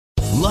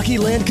Lucky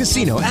Land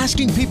Casino,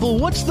 asking people,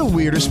 what's the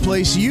weirdest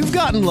place you've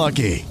gotten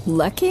lucky?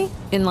 Lucky?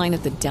 In line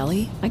at the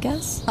deli, I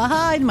guess?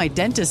 Aha, in my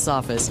dentist's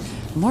office.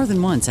 More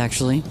than once,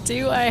 actually.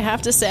 Do I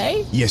have to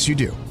say? Yes, you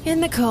do. In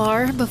the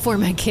car before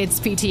my kids'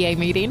 PTA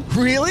meeting.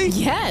 Really?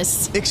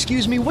 Yes.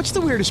 Excuse me, what's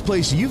the weirdest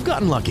place you've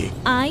gotten lucky?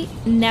 I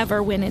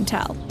never win and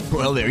tell.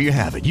 Well, there you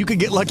have it. You can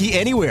get lucky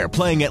anywhere,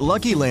 playing at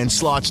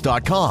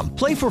LuckyLandSlots.com.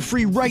 Play for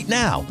free right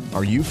now.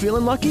 Are you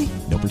feeling lucky?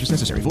 No purchase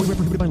necessary. Void where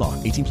prohibited by law.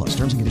 18 plus.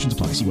 Terms and conditions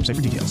apply. See website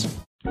for details.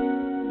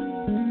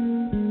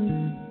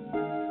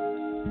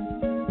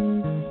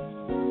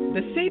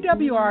 The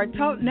CWR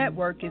Talk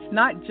Network is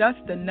not just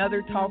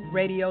another talk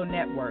radio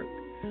network.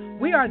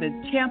 We are the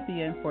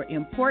champion for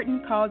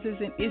important causes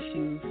and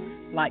issues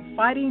like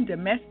fighting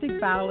domestic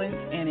violence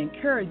and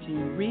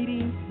encouraging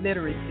reading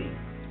literacy.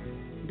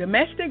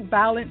 Domestic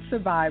violence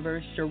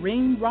survivor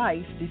Shireen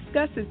Rice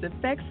discusses the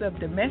effects of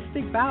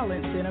domestic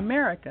violence in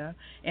America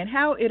and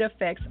how it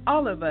affects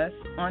all of us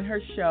on her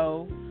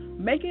show,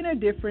 Making a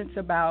Difference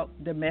About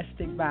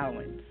Domestic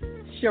Violence.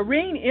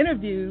 Shireen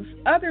interviews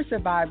other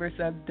survivors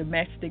of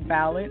domestic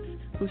violence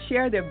who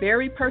share their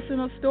very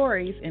personal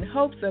stories in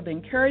hopes of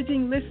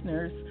encouraging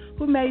listeners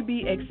who may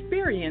be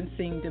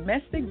experiencing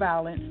domestic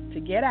violence to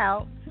get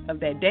out of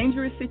that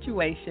dangerous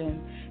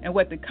situation and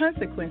what the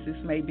consequences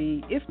may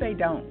be if they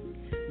don't.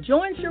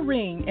 Join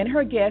Shireen and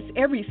her guests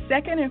every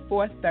second and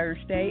fourth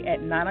Thursday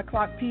at 9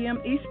 o'clock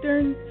p.m.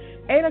 Eastern,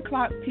 8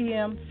 o'clock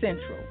p.m.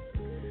 Central.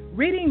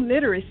 Reading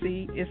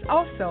literacy is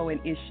also an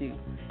issue,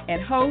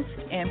 and host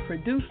and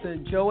producer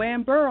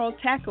Joanne Burrow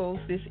tackles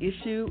this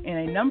issue in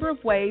a number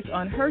of ways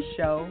on her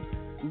show,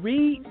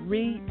 Read,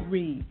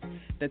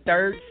 the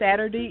third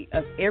Saturday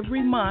of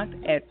every month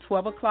at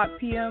 12 o'clock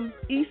p.m.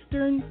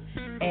 Eastern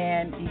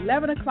and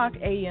 11 o'clock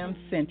a.m.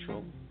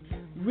 Central.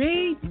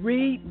 Read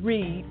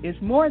is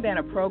more than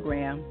a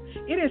program.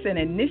 It is an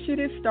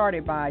initiative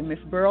started by Ms.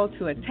 Burrow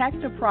to attack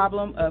the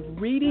problem of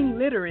reading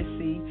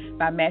literacy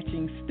by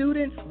matching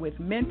students with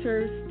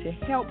mentors to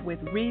help with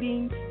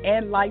reading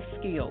and life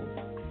skills.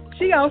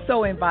 She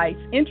also invites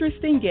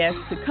interesting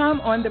guests to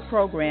come on the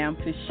program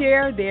to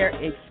share their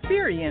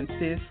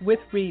experiences with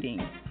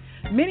reading.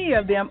 Many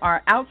of them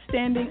are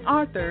outstanding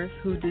authors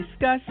who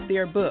discuss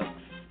their books.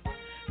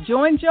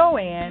 Join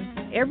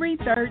Joanne every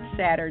third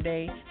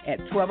Saturday at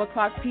 12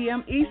 o'clock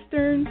p.m.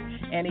 Eastern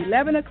and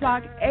 11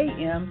 o'clock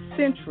a.m.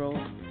 Central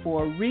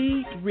for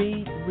Read,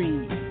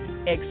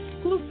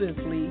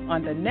 exclusively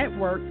on the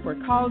Network for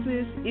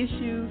Causes,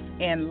 Issues,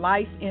 and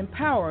Life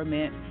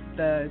Empowerment,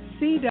 the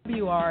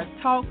CWR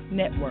Talk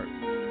Network.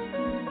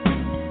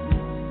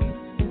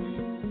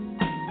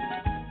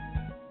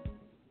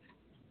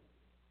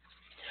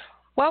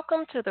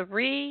 Welcome to the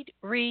Read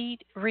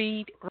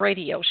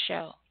radio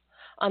show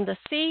on the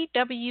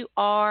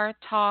CWR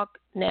Talk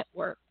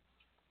Network.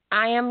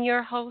 I am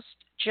your host,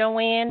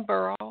 Joanne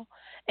Burrow,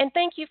 and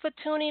thank you for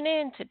tuning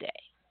in today.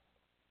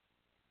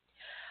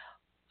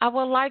 I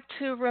would like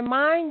to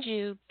remind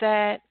you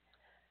that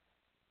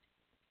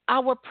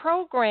our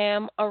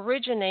program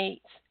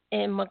originates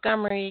in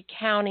Montgomery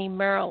County,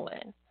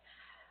 Maryland,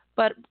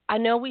 but I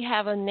know we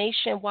have a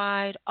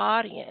nationwide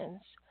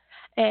audience,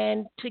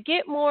 and to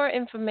get more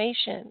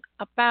information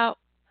about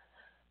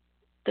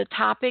the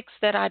topics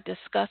that I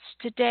discussed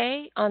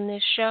today on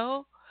this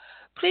show,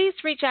 please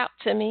reach out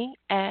to me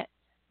at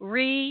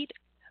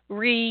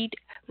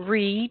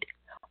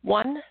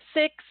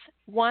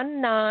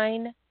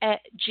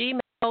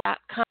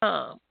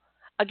readread1619@gmail.com.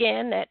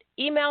 Again, that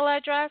email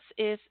address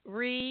is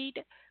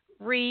read,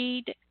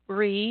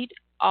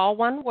 all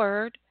one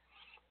word,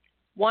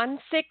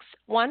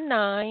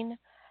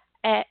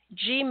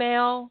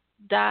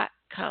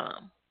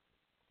 1619@gmail.com.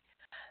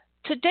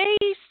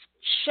 Today's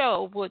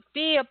show would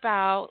be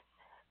about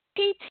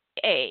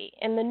PTA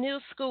in the new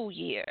school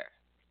year.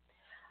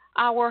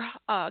 Our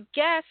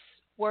guests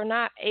were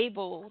not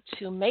able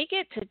to make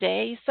it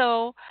today,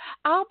 so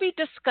I'll be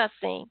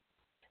discussing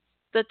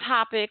the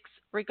topics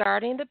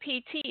regarding the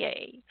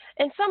PTA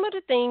and some of the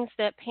things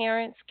that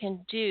parents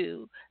can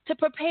do to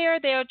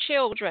prepare their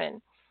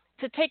children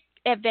to take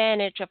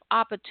advantage of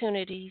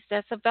opportunities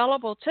that's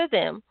available to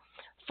them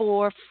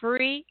for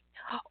free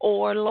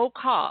or low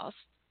cost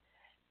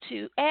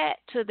to add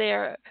to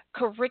their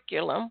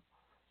curriculum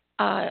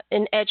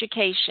in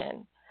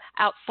education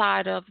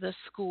outside of the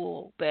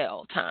school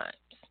bell times.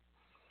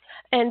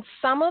 And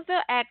some of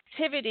the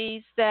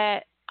activities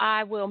that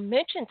I will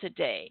mention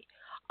today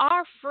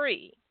are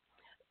free,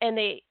 and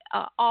they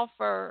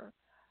offer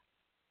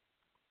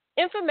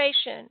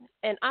information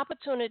and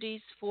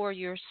opportunities for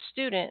your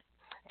student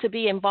to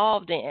be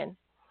involved in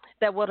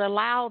that would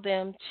allow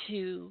them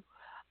to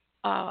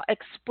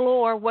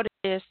explore what it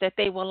is that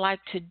they would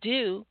like to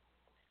do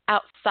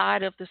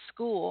outside of the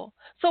school.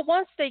 So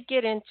once they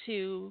get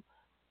into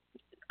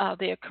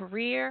their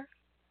career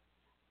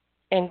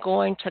and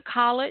going to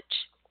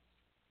college,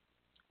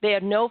 they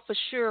know for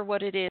sure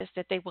what it is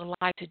that they would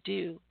like to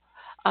do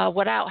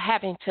without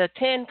having to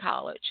attend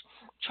college,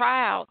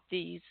 try out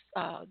these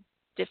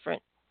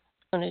different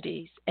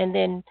opportunities, and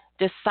then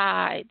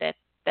decide that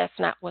that's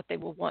not what they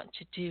will want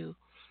to do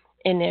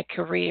in their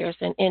careers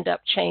and end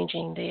up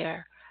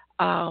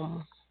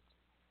um,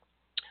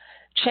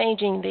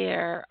 changing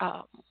their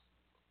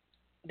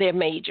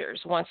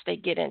majors once they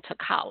get into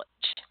college.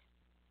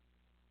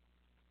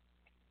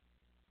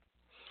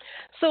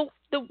 So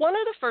one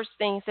of the first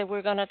things that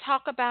we're going to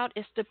talk about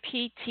is the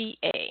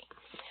PTA,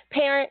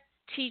 Parent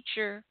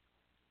Teacher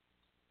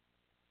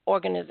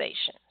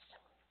Organizations.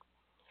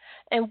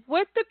 And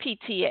with the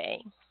PTA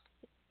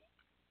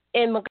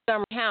in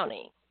Montgomery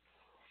County,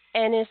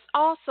 and it's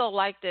also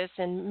like this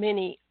in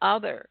many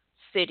other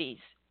cities,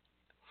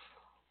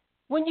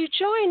 when you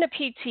join the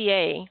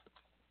PTA,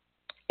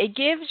 it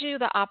gives you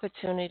the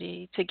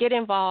opportunity to get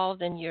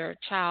involved in your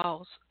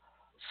child's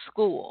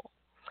school,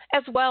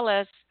 as well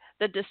as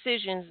the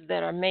decisions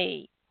that are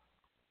made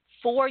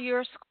for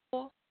your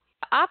school.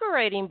 The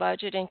operating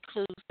budget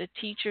includes the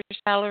teacher's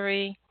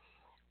salary,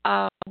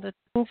 the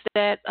things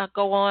that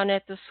go on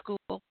at the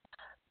school,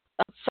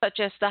 such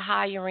as the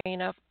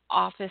hiring of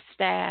office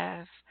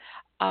staff,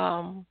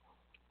 um,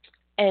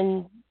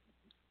 and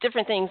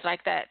different things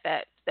like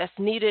that's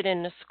needed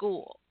in the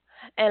school.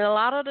 And a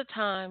lot of the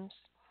times,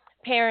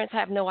 parents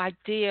have no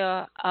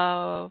idea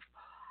of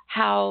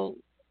how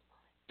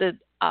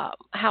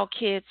how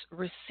kids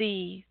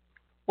receive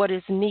what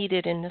is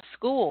needed in the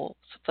schools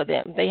for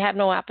them. They have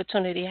no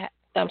opportunity.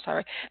 I'm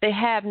sorry. They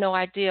have no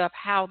idea of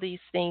how these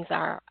things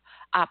are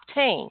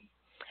obtained.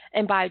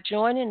 And by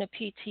joining the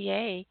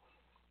PTA,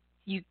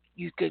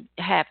 you could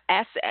have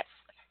access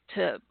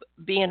to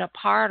being a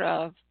part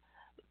of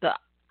the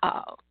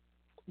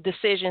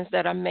decisions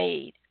that are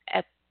made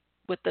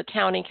with the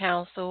county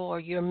council or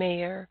your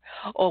mayor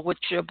or with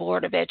your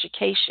board of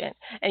education,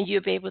 and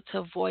you'll be able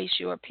to voice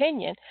your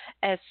opinion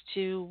as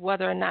to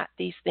whether or not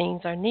these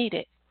things are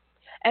needed,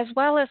 as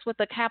well as with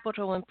the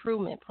capital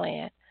improvement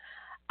plan.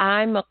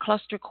 I'm a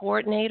cluster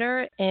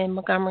coordinator in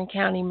Montgomery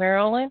County,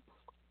 Maryland,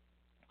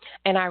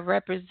 and I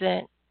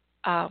represent,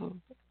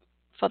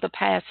 for the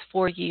past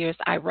 4 years,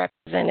 I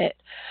represented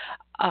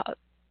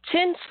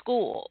 10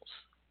 schools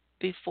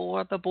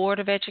before the Board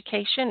of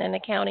Education and the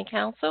County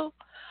Council.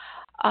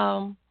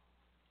 I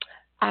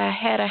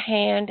had a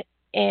hand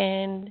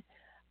in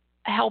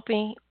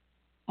helping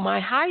my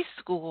high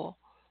school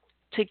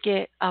to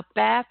get a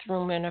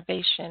bathroom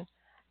renovation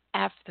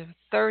after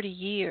 30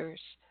 years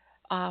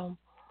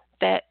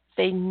that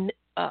they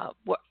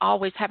were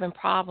always having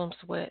problems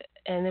with.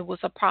 And it was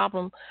a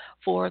problem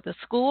for the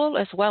school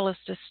as well as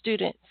the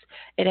students.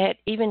 It had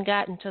even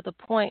gotten to the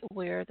point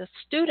where the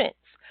students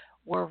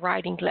were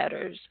writing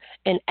letters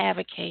and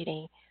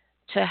advocating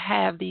to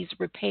have these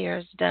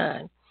repairs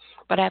done.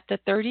 But after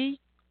 30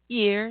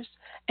 years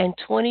and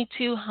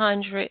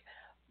 2,200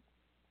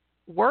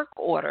 work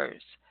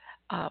orders,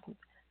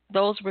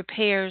 those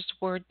repairs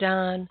were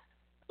done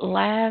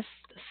last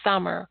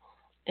summer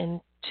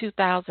in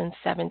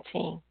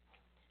 2017.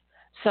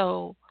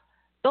 So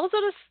those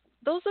are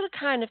the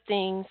kind of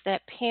things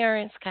that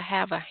parents can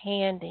have a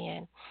hand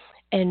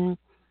in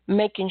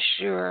making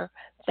sure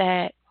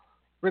that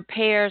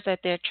repairs at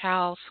their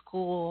child's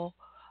school,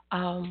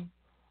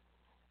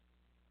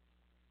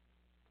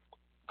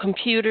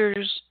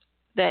 computers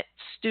that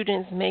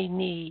students may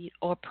need,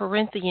 or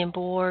Parenthian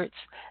boards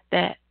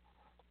that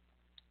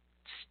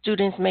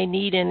students may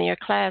need in their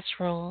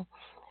classroom,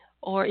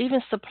 or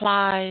even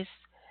supplies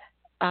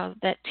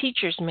that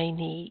teachers may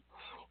need.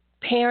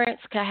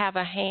 Parents can have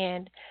a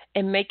hand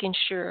in making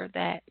sure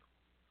that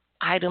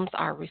items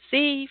are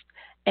received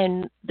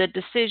and the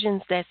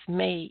decisions that's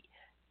made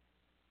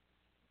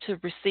to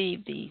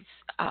receive these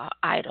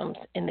items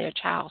in their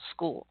child's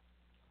school.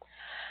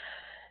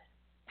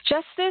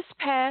 Just this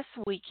past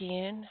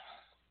weekend,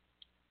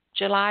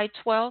 July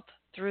 12th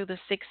through the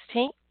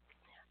 16th,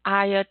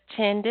 I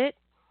attended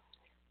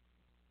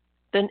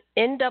the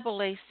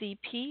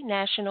NAACP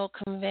National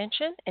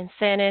Convention in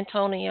San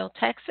Antonio,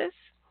 Texas.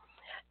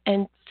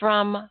 And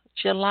from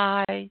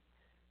July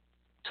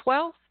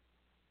 12th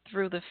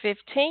through the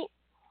 15th,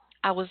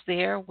 I was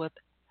there with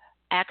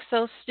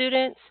AXO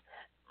students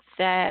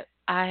that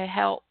I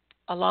helped,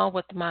 along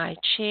with my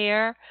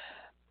chair,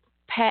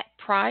 Pat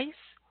Price,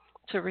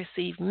 to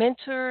receive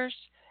mentors.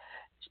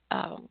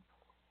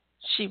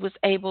 She was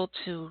able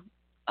to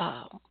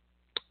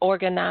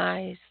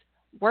organize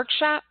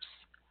workshops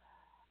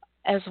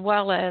as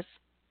well as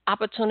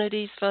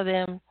opportunities for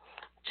them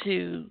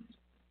to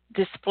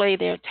display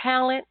their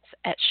talents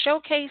at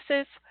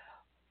showcases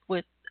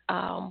with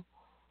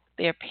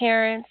their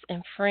parents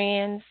and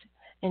friends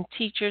and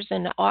teachers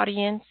in the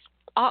audience.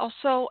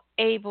 Also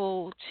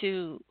able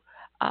to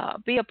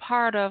be a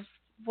part of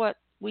what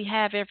we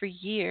have every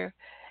year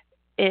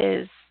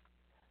is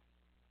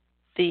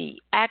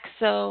the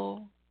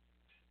AXO,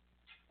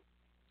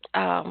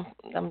 I'm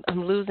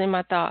losing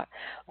my thought,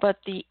 but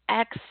the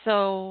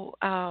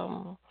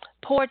AXO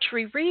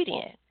poetry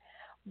reading,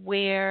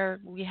 where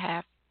we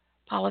have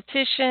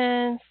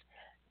politicians,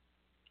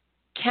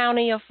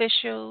 county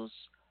officials,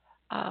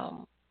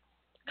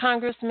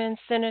 congressmen,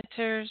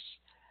 senators,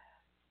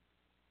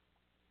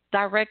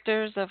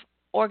 directors of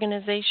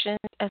organizations,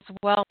 as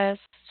well as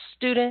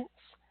students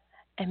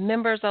and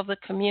members of the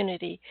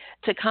community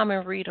to come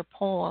and read a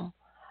poem.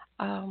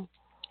 Um,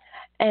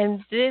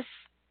 and this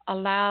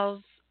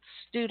allows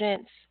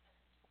students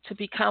to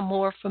become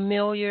more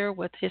familiar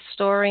with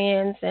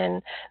historians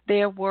and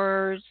their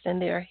words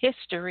and their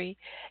history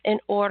in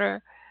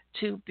order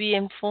to be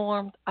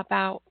informed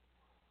about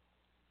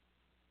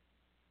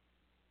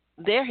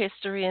their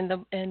history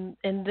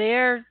and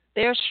their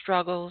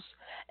struggles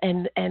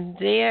and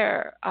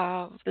their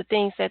the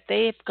things that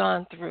they've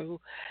gone through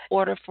in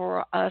order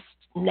for us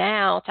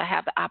now to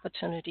have the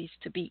opportunities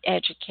to be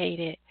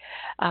educated,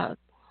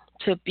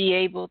 to be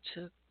able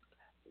to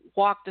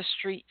walk the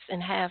streets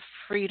and have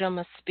freedom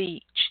of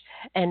speech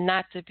and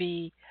not to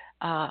be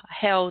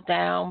held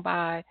down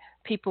by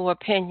people's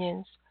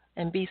opinions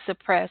and be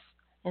suppressed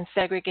and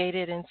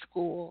segregated in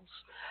schools.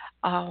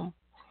 Um,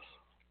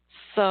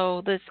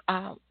 so this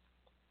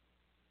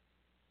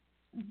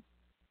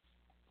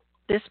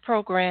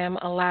program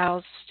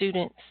allows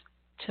students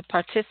to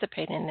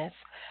participate in this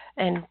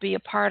and be a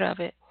part of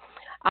it.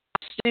 Our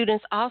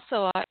students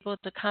also are able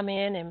to come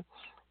in and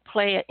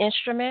play an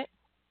instrument.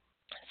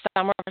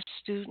 Some of our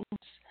students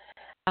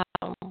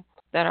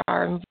that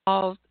are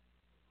involved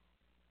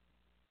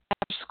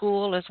after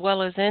school as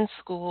well as in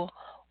school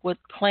with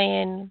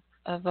playing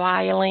a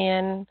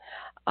violin.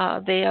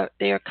 They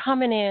are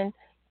coming in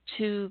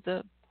to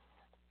the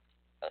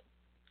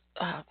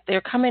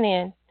they're coming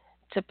in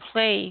to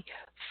play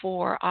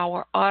for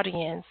our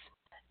audience,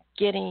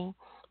 getting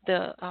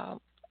the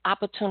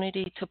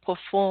opportunity to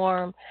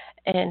perform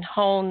and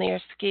hone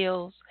their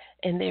skills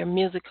in their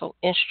musical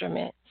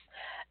instruments.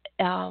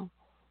 Um,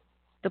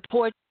 the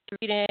poetry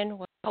reading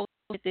was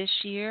hosted this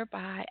year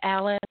by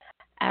Alan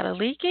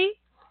Adeleke,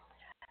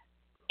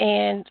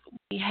 and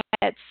we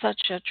had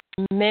such a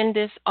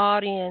tremendous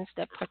audience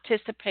that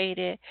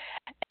participated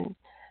and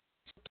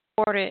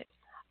supported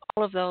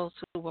all of those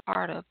who were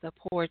part of the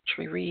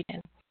poetry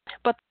reading.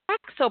 But the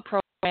AXO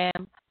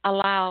program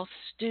allows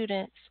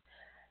students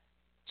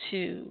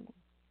to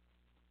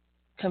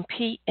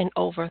compete in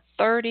over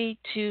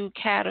 32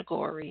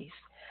 categories,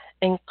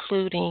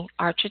 including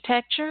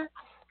architecture,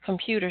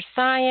 computer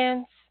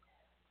science,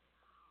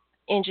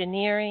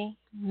 engineering,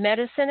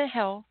 medicine and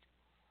health,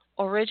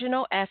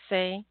 original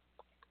essay,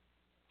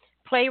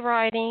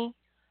 playwriting,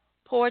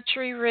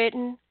 poetry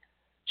written,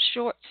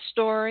 short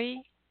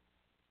story,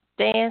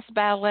 dance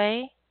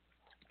ballet,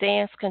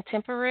 dance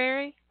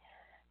contemporary,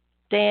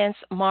 dance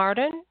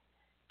modern,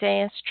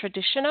 dance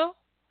traditional,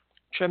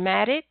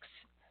 dramatics,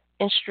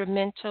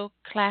 instrumental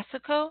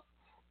classical,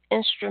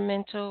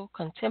 instrumental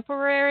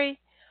contemporary,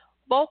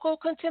 vocal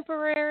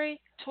contemporary,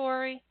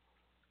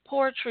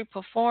 poetry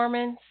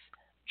performance,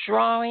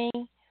 drawing,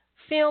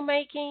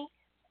 filmmaking,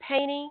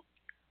 painting,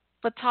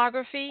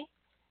 photography,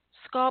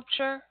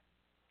 sculpture,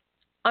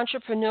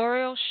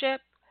 entrepreneurship,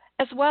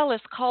 as well as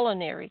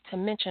culinary, to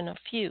mention a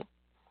few.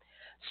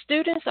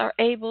 Students are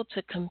able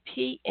to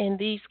compete in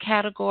these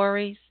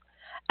categories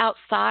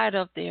outside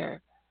of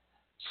their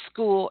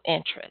school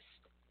interests.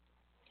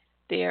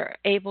 They're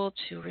able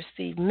to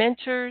receive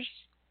mentors,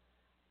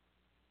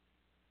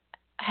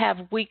 have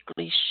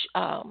weekly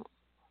uh,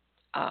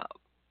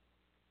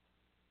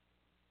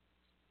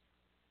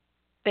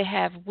 they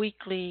have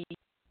weekly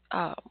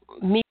uh,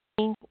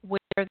 meetings where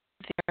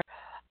they're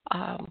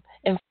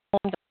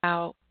informed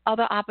about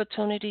other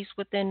opportunities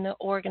within the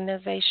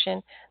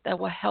organization that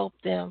will help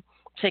them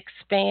to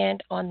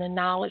expand on the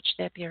knowledge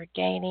that they're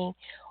gaining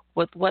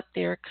with what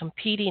they're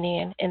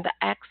competing in the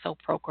AXO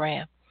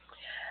program.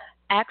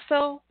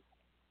 AXO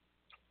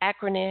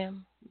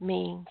acronym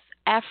means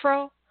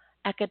Afro,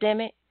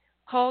 Academic,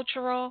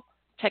 Cultural,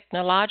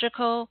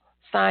 Technological,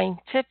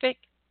 Scientific,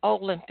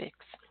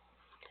 Olympics.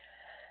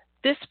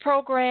 This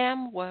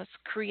program was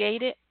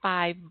created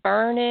by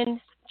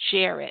Vernon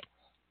Jarrett.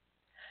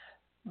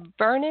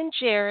 Vernon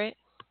Jarrett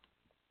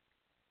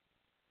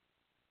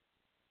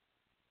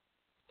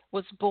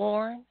was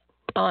born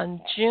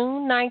on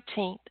June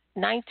 19,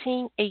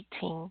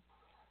 1918,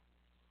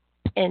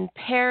 in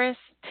Paris,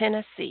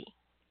 Tennessee.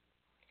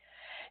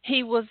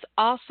 He was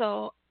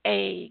also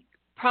a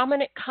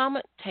prominent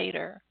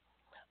commentator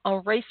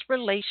on race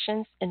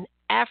relations in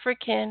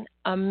African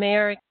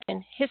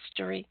American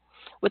history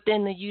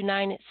within the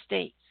United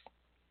States.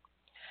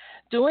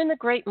 During the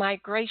Great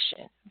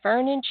Migration,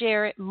 Vernon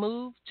Jarrett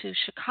moved to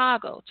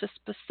Chicago to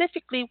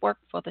specifically work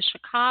for the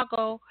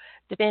Chicago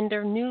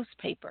Defender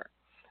newspaper,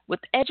 with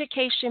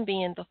education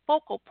being the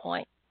focal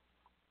point.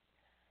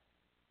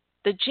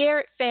 The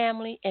Jarrett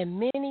family and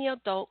many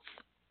adults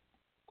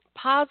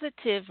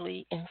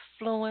positively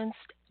influenced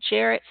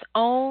Jarrett's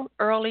own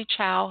early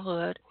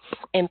childhood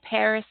in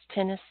Paris,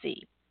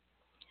 Tennessee.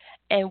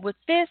 And with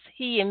this,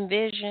 he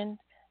envisioned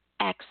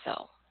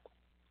AXO.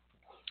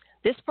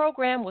 This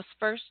program was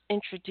first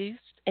introduced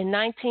in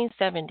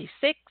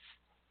 1976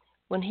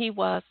 when he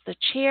was the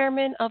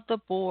chairman of the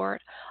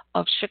board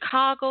of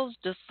Chicago's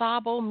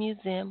DuSable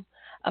Museum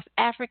of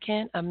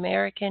African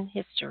American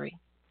History.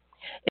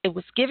 It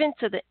was given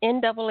to the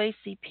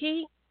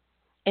NAACP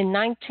in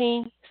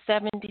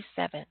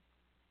 1977.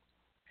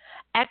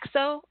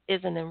 EXO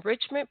is an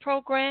enrichment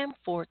program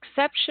for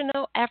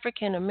exceptional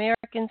African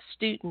American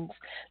students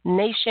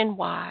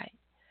nationwide.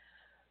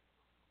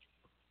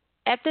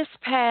 At this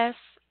past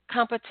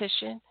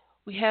competition,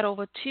 we had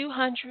over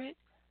 200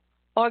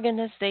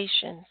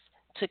 organizations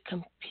to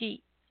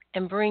compete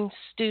and bring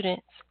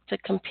students to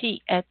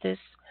compete at this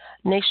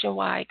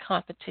nationwide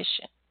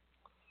competition.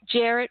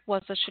 Jared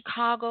was a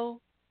Chicago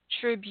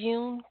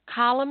Tribune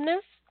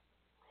columnist,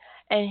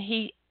 and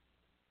he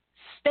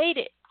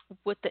stated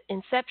with the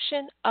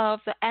inception of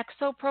the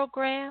EXO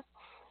program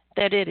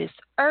that it is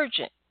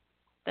urgent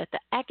that the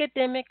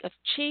academic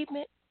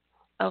achievement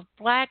of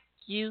Black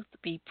youth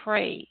be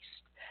praised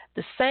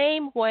the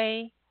same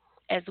way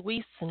as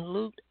we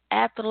salute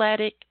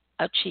athletic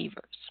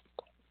achievers.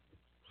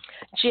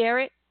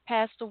 Jared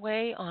passed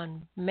away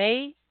on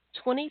May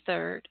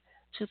 23rd,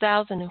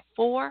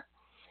 2004,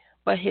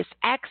 but his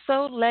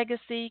EXO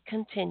legacy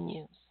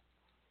continues.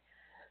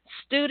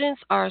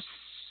 Students are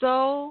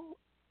so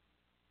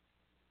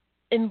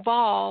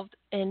involved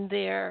in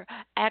their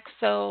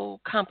EXO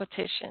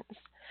competitions.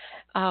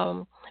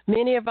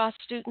 Many of our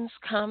students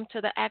come to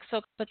the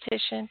EXO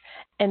competition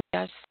and they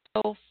are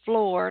so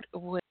floored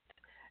with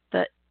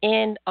the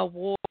end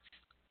awards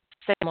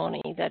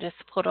ceremony that is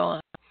put on.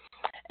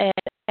 And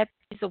at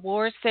these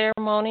award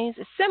ceremonies,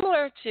 it's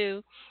similar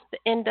to the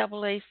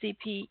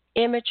NAACP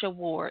Image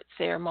Award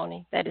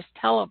ceremony that is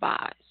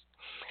televised.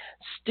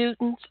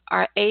 Students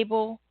are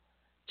able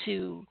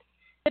to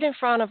sit in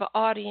front of an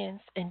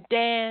audience and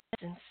dance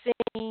and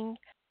sing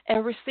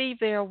and receive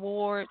their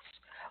awards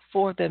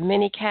for the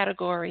many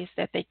categories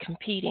that they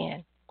compete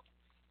in.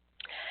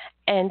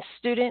 And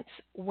students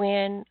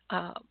win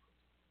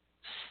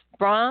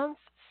bronze,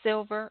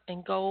 silver,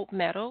 and gold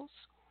medals.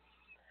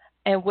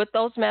 And with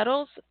those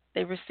medals,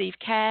 they receive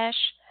cash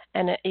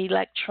and an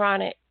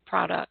electronic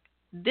product.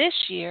 This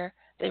year,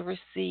 they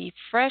received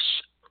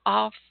fresh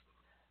off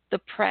the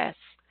press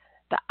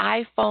the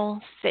iPhone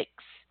 6,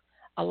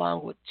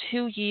 along with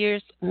 2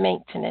 years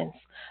maintenance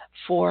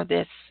for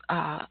this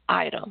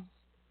item.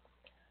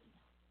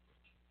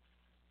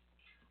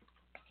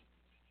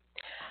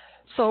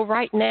 So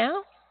right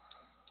now,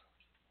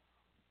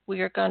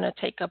 we are going to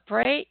take a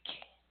break,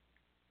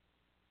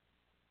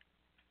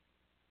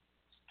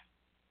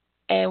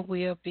 and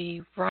we'll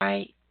be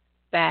right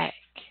back.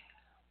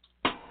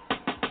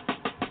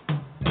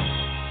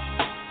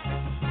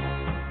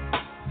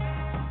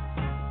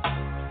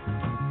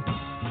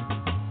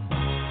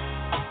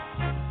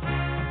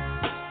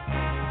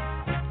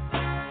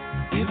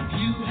 If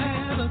you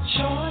had a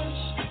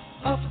choice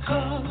of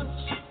colors,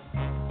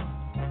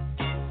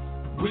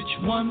 which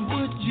one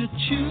would you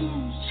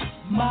choose,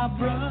 my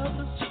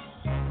brothers?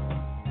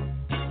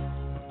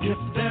 If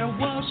there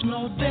was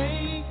no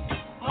day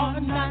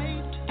or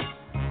night,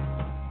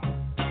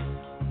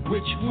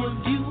 which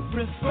would you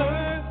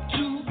prefer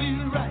to be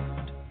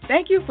right?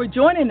 Thank you for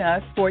joining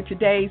us for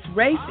today's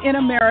Race in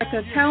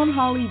America Town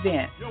Hall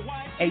event,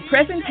 a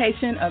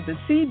presentation of the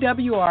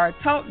CWR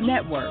Talk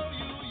Network.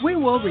 We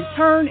will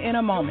return in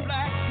a moment.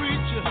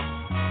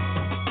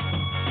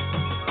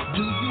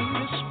 Do you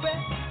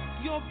respect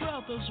your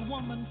brother's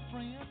woman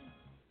friend?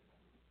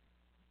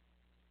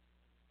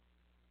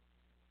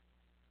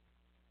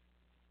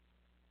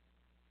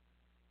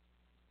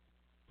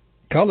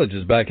 College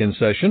is back in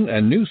session,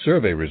 and new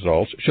survey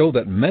results show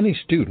that many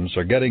students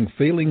are getting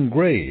failing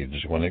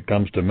grades when it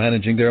comes to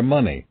managing their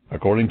money.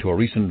 According to a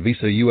recent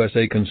Visa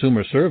USA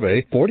consumer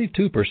survey,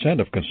 42%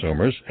 of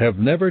consumers have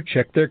never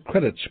checked their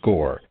credit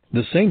score.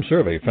 The same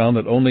survey found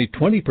that only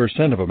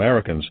 20% of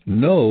Americans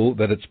know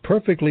that it's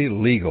perfectly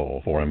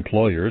legal for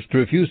employers to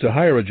refuse to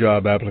hire a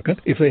job applicant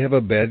if they have a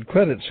bad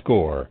credit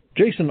score.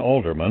 Jason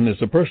Alderman is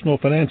a personal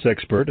finance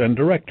expert and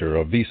director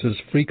of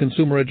Visa's free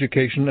consumer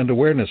education and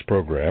awareness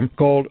program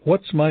called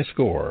What's My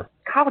Score?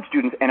 College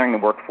students entering the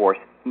workforce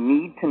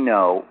need to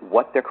know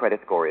what their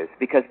credit score is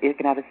because it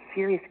can have a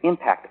serious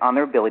impact on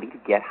their ability to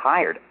get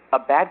hired. A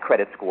bad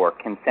credit score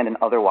can send an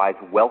otherwise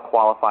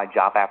well-qualified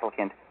job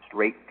applicant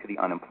straight to the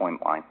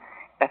unemployment line.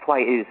 That's why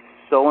it is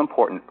so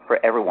important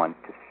for everyone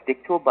to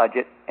stick to a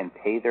budget and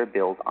pay their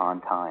bills on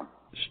time.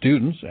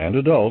 Students and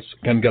adults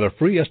can get a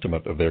free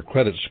estimate of their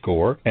credit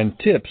score and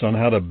tips on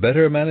how to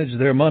better manage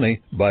their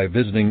money by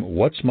visiting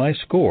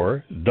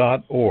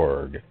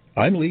whatsmyscore.org.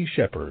 I'm Lee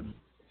Shepard.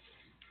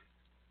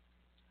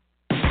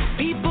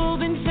 People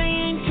been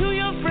saying to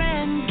your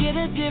friend, get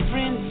a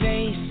different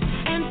face,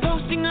 and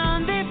posting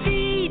on their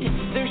feed,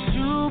 they're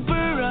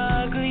super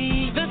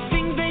ugly. The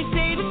things they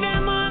say to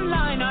them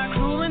online are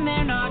cruel and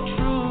they're not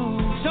true.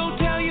 So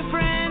tell your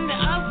friend,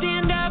 I'll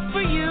stand up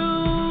for you.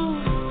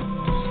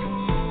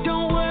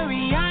 Don't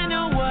worry, I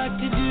know what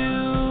to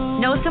do.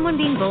 Know someone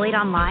being bullied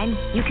online?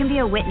 You can be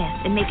a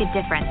witness and make a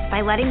difference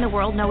by letting the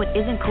world know it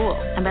isn't cool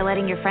and by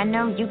letting your friend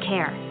know you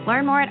care.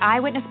 Learn more at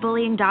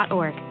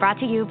eyewitnessbullying.org. Brought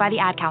to you by the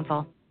Ad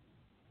Council.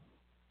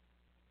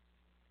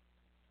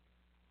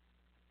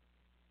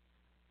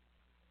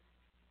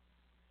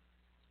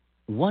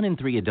 1 in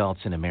 3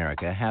 adults in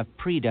America have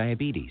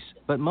prediabetes,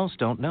 but most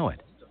don't know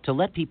it. To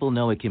let people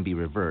know it can be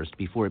reversed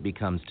before it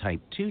becomes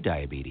type 2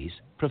 diabetes,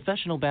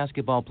 professional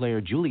basketball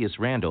player Julius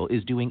Randle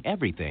is doing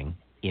everything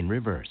in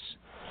reverse.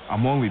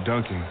 I'm only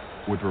dunking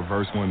with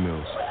reverse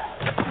windmills.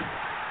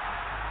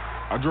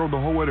 I drove the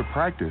whole way to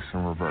practice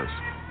in reverse.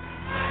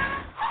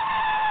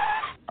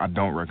 I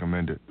don't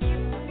recommend it.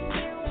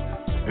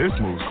 This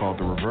move's called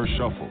the reverse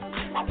shuffle.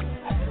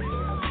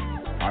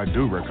 I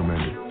do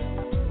recommend it.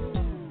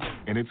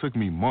 And it took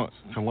me months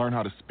to learn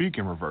how to speak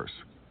in reverse,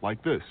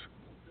 like this.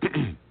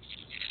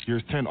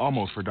 Here's 10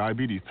 almost for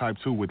diabetes type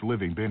 2 with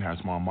living Ben has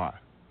mom my.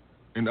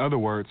 In other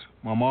words,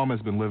 my mom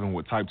has been living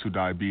with type 2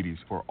 diabetes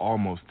for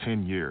almost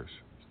 10 years.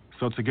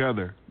 So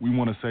together, we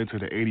want to say to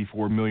the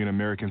 84 million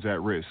Americans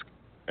at risk,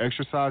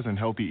 exercise and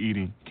healthy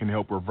eating can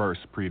help reverse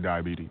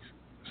prediabetes.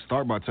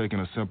 Start by taking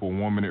a simple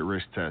 1-minute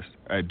risk test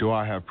at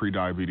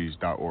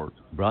doihaveprediabetes.org.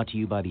 Brought to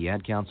you by the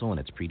Ad Council and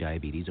its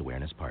prediabetes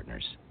awareness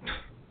partners.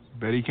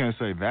 Bet he can't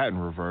say that in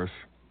reverse.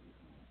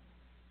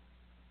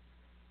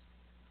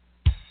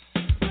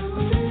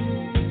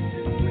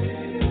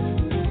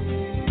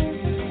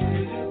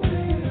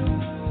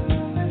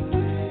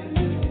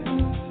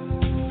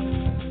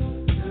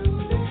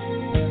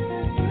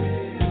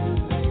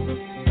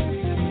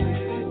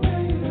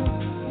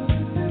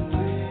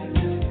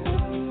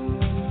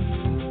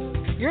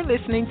 You're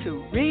listening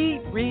to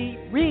Read, Read,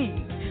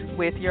 Read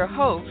with your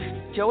host,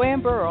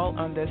 Joanne Burrow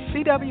on the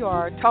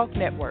CWR Talk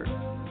Network.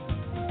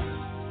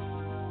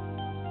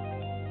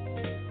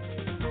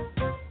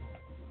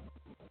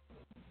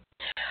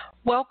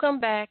 Welcome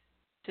back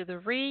to the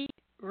Read,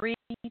 Read,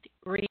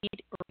 Read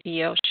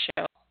radio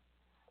show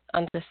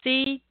on the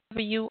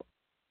CWR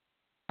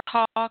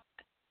Talk.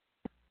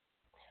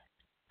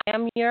 I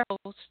am your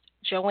host,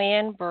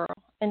 Joanne Burrow,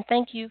 and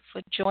thank you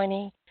for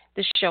joining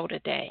the show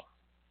today.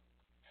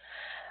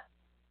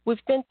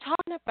 We've been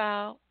talking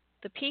about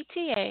the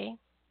PTA,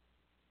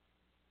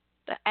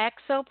 the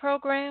AXO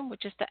program,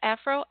 which is the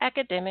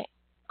Afro-Academic,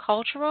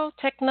 Cultural,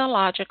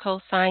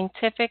 Technological,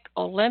 Scientific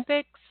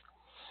Olympics,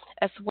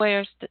 as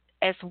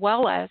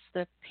well as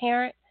the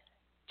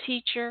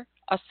Parent-Teacher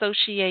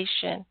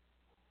Association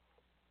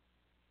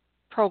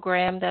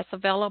program that's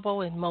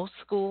available in most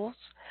schools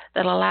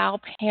that allow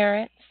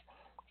parents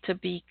to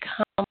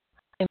become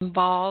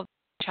involved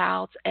in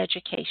child's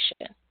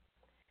education.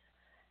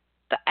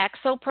 The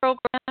AXO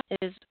program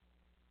is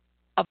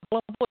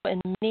available in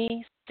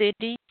many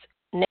cities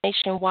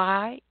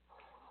nationwide.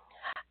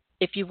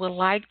 If you would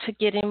like to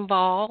get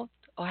involved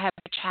or have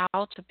a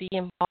child to be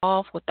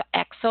involved with the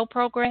AXO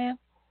program,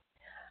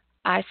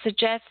 I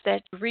suggest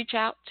that you reach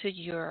out to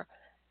your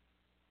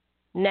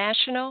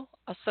National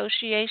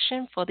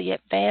Association for the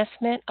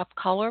Advancement of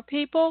Colored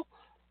People,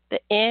 the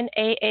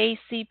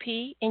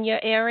NAACP in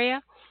your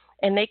area,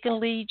 and they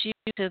can lead you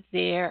to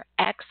their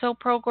AXO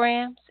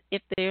programs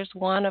if there's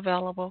one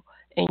available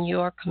in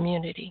your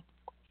community.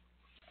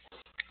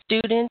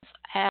 Students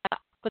have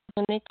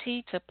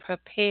opportunity to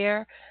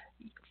prepare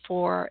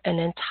for an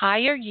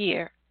entire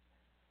year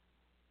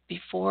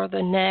before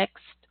the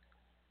next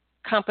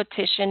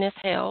competition is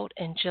held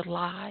in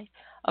July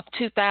of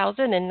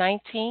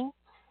 2019.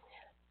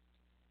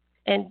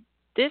 And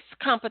this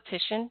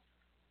competition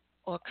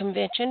or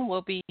convention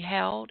will be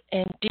held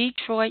in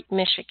Detroit,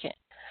 Michigan.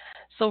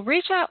 So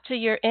reach out to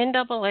your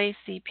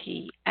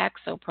NAACP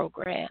AXO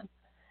program.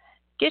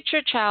 Get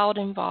your child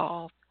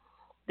involved.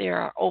 There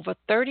are over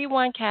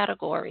 31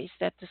 categories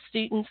that the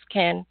students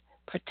can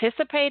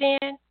participate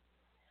in,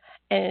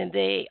 and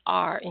they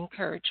are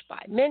encouraged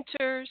by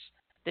mentors,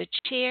 the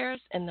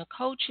chairs and the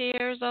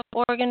co-chairs of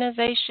the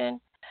organization,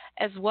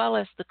 as well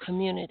as the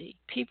community.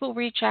 People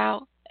reach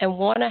out and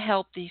want to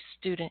help these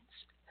students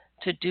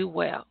to do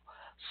well.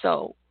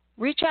 So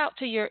reach out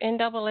to your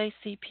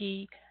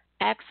NAACP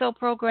AXO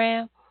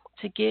program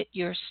to get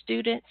your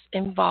students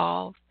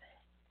involved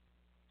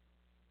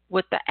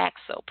with the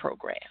AXO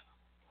program,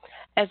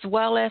 as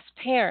well as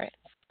parents.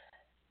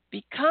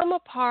 Become a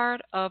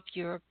part of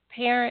your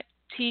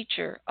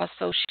parent-teacher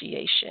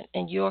association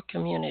in your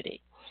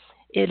community.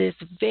 It is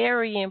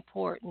very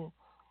important.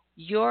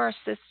 Your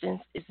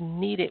assistance is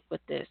needed with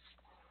this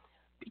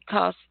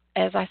because,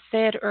 as I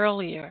said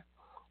earlier,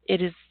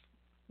 it is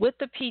with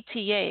the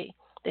PTA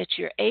that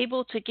you're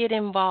able to get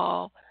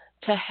involved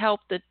to help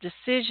the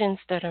decisions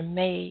that are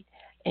made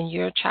in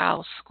your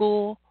child's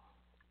school,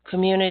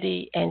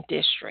 community, and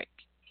district.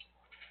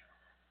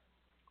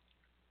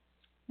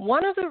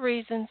 One of the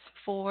reasons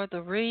for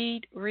the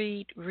Read,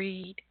 Read,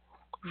 Read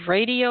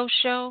radio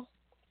show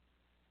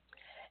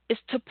is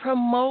to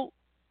promote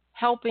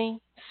helping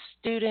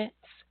students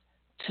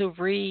to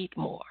read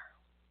more.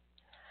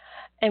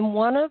 And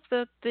one of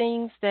the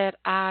things that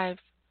I've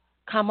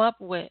come up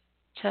with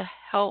to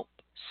help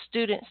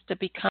students to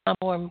become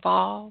more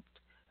involved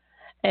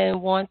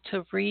and want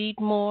to read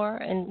more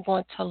and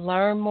want to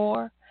learn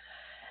more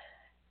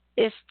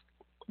is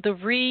the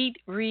Read,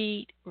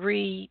 Read,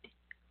 Read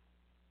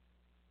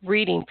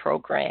reading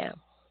program,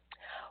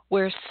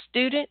 where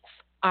students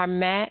are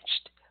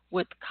matched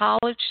with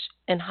college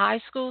and high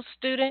school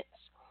students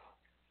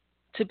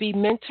to be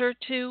mentored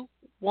to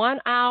 1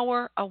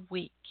 hour a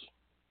week.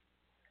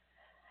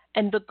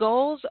 And the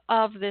goals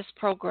of this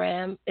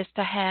program is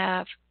to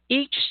have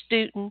each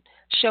student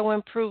show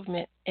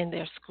improvement in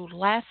their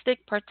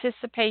scholastic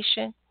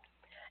participation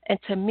and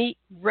to meet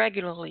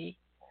regularly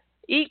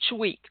each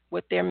week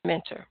with their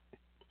mentor.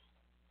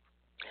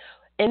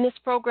 In this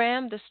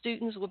program, the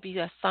students will be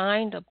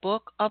assigned a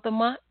book of the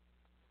month,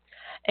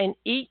 and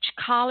each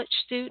college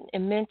student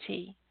and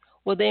mentee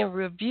will then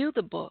review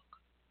the book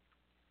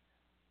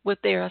with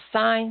their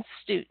assigned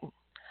student.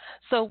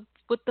 So,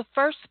 with the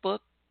first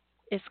book,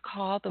 it's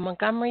called The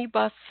Montgomery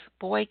Bus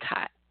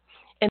Boycott.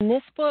 And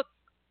this book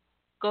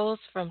goes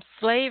from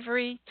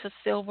slavery to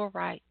civil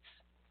rights.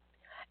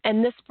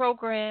 And this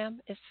program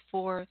is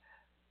for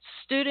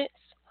students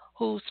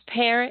whose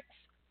parents,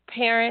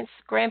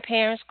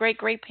 grandparents, great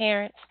great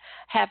parents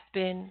have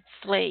been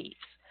slaves.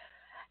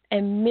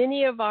 And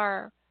many of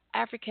our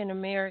African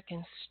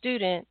American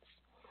students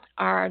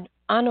are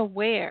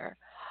unaware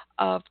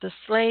of the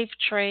slave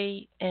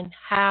trade and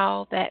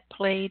how that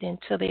played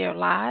into their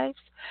lives.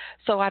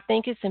 So I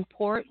think it's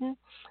important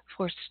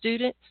for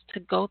students to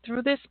go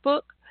through this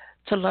book,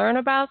 to learn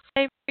about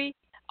slavery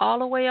all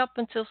the way up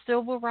until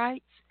civil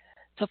rights,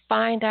 to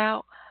find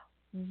out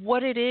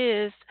what it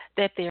is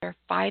that they're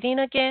fighting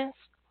against,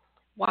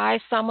 why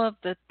some of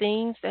the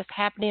things that's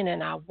happening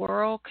in our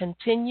world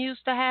continues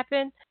to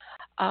happen,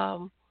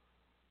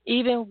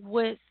 even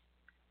with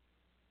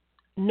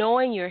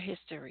knowing your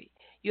history,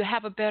 you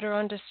have a better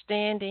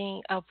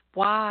understanding of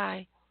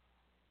why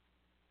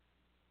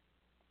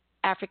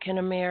African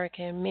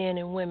American men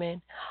and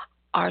women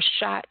are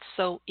shot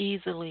so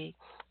easily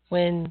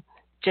when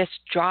just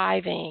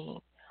driving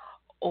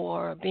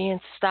or being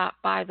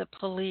stopped by the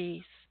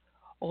police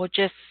or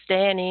just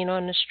standing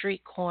on the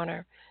street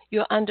corner.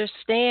 You'll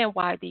understand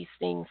why these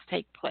things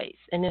take place.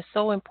 And it's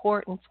so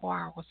important for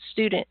our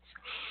students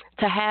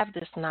to have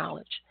this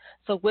knowledge.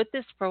 So with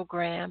this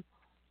program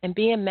and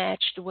being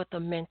matched with a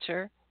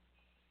mentor,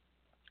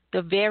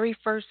 the very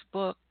first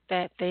book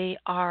that they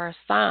are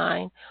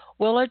assigned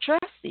will address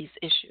these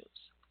issues.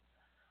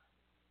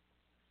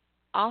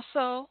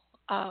 Also,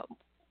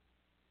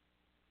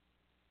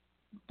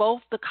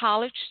 both the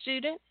college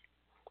student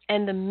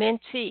and the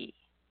mentee,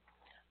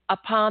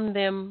 upon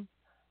them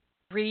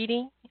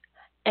reading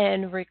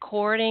and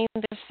recording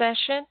the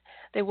session,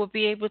 they will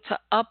be able to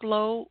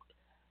upload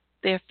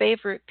their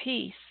favorite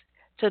piece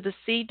to the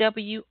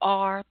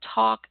CWR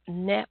Talk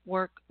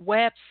Network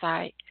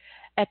website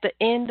at the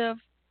end of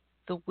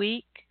the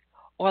week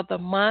or the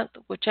month,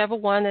 whichever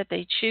one that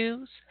they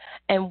choose,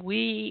 and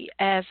we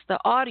as the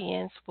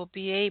audience will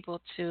be able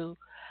to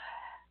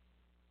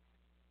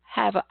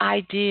have an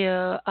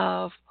idea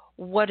of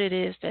what it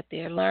is that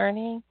they're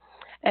learning,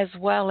 as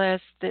well as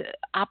the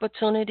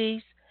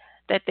opportunities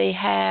that they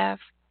have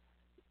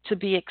to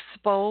be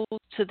exposed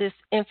to this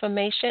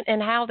information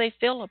and how they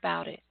feel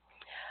about it.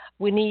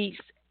 We need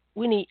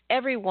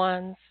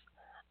everyone's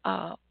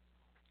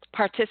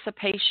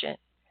participation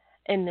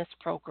in this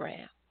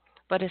program,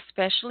 but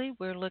especially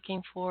we're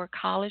looking for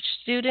college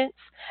students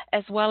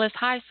as well as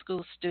high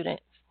school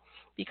students,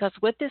 because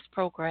with this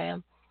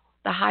program,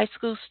 the high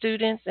school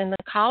students and the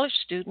college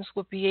students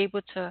will be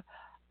able to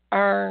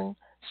earn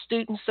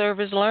student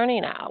service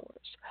learning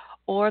hours,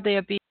 or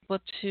they'll be able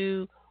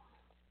to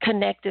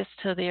connect this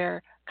to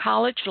their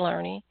college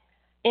learning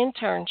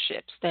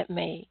internships that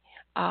may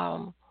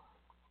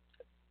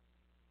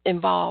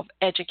involve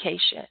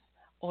education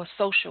or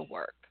social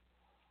work.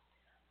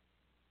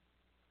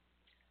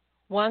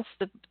 Once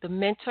the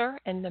mentor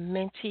and the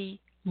mentee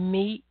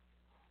meet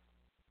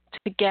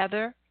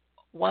together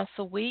once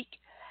a week,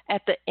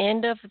 at the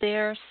end of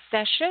their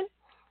session,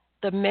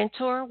 the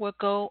mentor will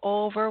go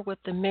over with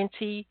the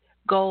mentee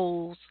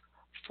goals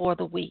for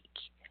the week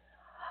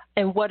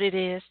and what it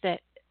is that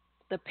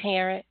the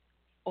parent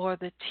or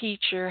the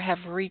teacher have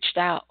reached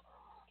out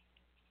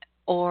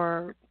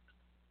or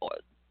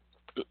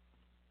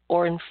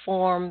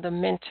inform the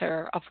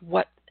mentor of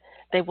what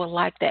they would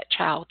like that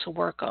child to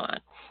work on.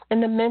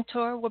 And the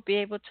mentor will be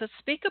able to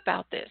speak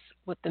about this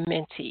with the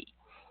mentee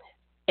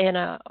in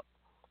a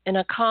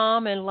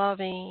calm and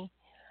loving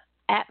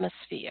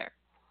atmosphere.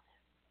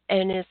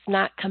 And it's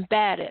not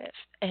combative.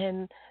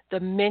 And the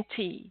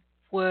mentee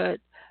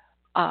would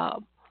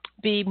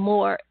be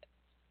more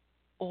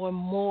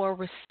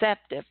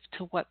receptive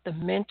to what the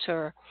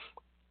mentor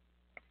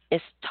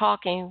is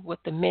talking with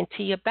the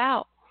mentee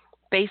about,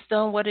 based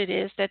on what it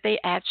is that they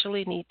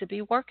actually need to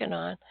be working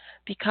on,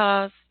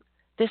 because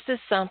this is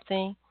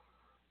something,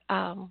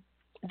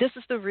 this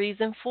is the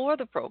reason for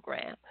the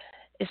program,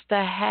 is to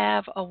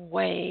have a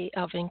way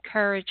of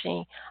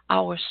encouraging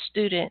our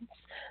students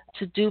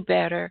to do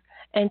better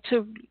and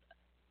to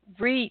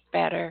read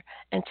better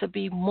and to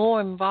be more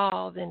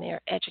involved in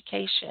their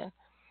education.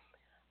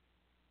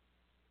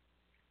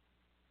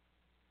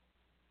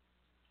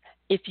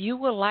 If you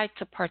would like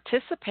to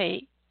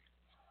participate,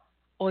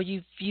 or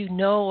if you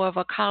know of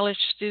a college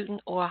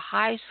student or a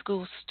high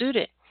school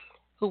student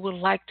who would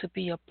like to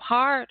be a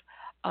part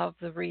of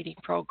the reading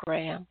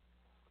program,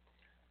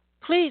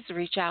 please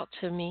reach out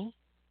to me,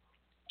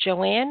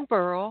 Joanne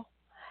Burrell,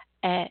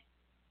 at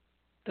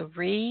the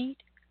Read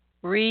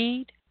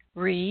read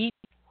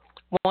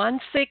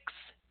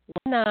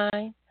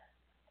 1619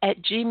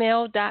 at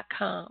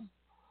gmail.com.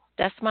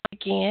 That's my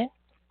again,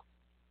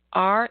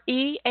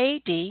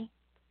 READ,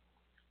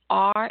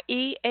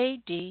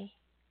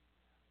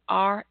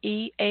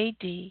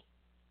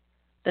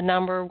 the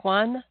number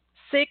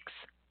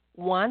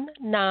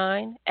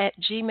 1619 at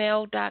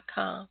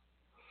gmail.com.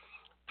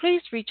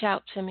 Please reach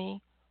out to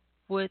me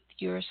with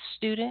your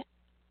student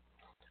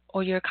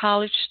or your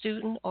college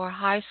student or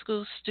high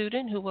school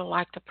student who would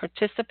like to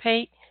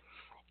participate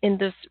in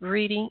this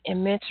reading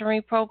and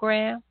mentoring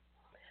program.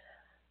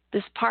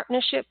 This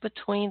partnership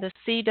between the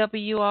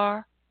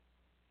CWR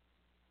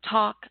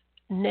Talk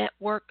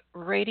Network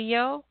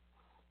Radio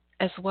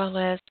as well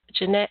as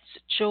Jeanette's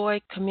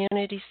Joy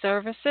Community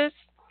Services.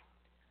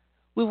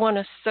 We want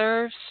to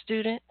serve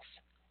students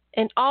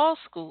in all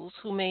schools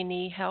who may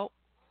need help,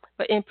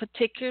 but in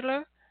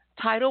particular,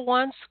 Title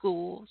I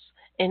schools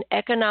in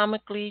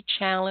economically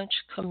challenged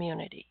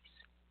communities.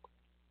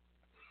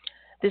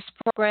 This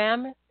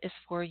program is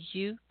for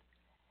youth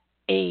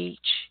age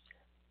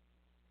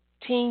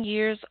 10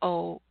 years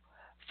old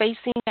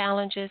facing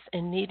challenges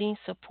and needing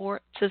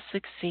support to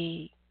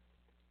succeed.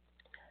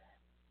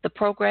 The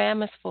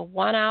program is for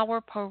 1 hour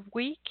per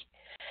week,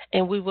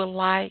 and we would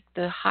like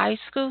the high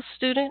school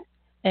student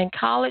and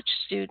college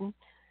student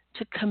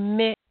to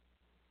commit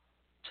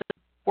to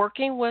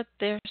working with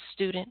their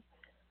student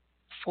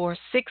for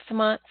 6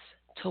 months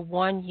to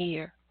 1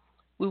 year.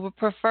 We would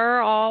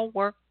prefer all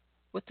work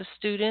with the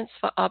students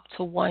for up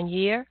to 1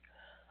 year,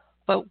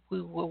 but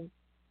we will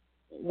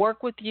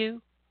work with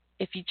you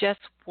if you just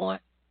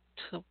want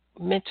to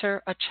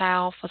mentor a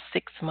child for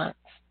 6 months.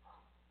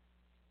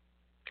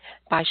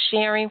 By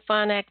sharing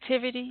fun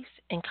activities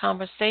and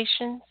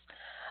conversations,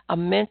 a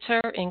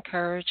mentor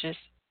encourages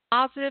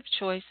positive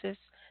choices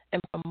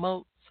and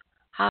promotes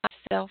high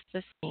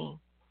self-esteem.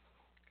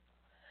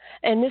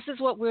 And this is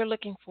what we're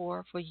looking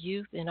for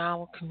youth in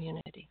our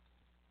community.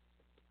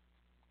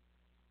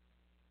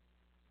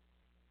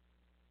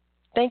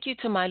 Thank you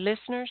to my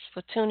listeners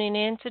for tuning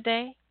in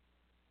today.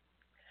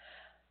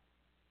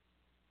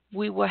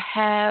 We will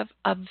have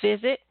a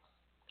visit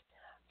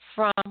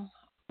from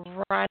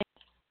Ronnie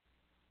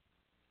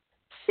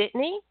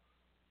Sidney.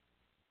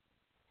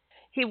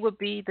 He will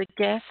be the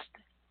guest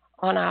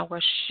on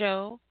our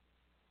show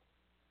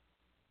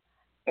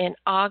in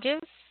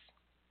August,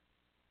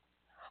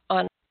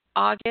 on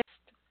August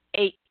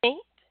 18th.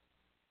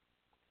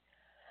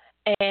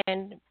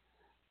 And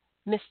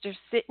Mr.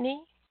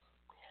 Sidney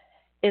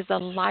is a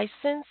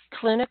licensed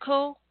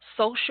clinical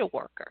social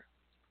worker.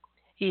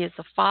 He is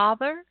a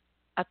father,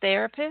 a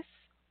therapist,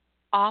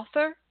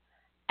 author,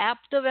 app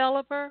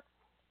developer,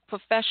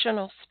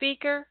 professional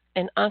speaker,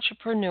 and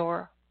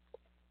entrepreneur.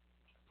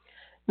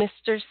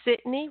 Mr.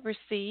 Sidney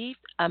received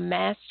a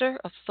Master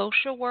of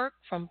Social Work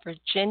from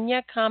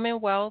Virginia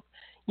Commonwealth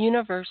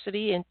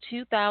University in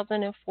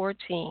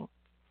 2014.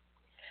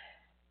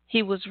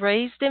 He was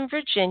raised in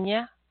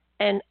Virginia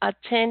and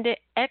attended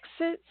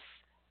Essex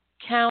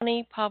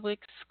County Public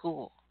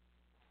School.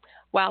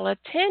 While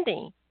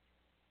attending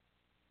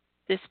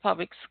this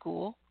public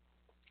school,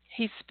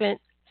 he spent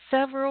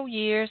several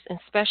years in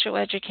special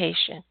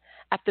education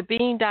after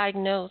being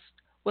diagnosed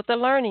with a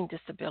learning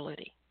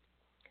disability.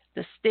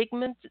 The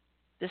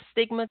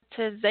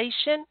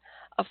stigmatization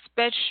of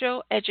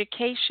special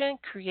education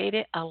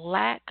created a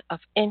lack of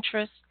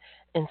interest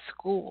in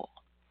school.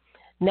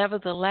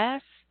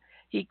 Nevertheless,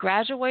 he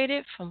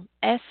graduated from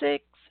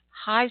Essex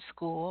High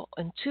School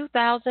in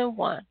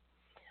 2001,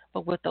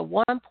 but with a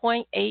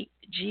 1.8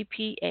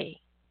 GPA.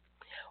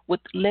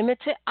 With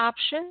limited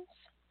options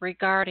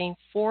regarding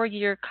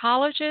four-year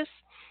colleges,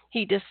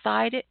 he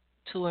decided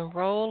to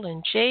enroll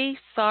in J.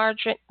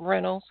 Sargent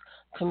Reynolds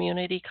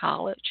Community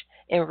College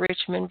in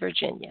Richmond,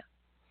 Virginia.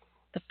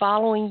 The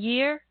following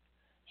year,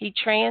 he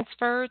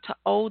transferred to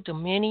Old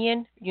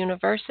Dominion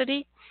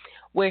University,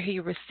 where he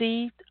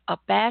received a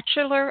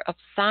Bachelor of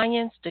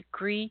Science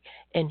degree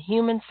in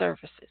Human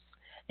Services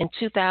in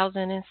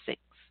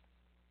 2006.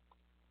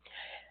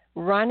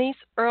 Ronnie's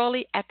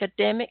early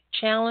academic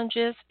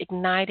challenges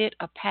ignited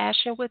a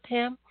passion with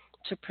him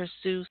to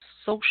pursue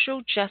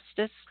social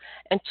justice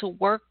and to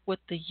work with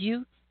the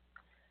youth.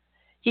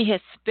 He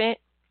has spent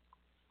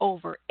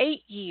over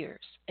 8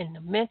 years in the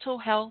mental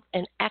health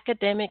and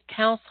academic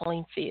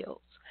counseling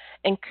fields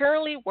and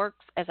currently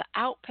works as an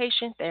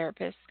outpatient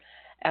therapist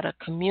at a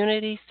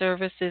community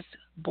services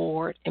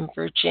board in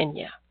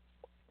Virginia.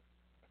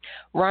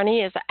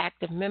 Ronnie is an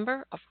active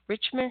member of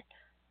Richmond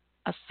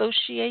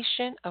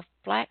Association of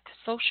Black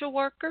Social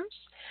Workers.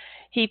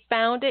 He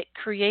founded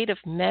Creative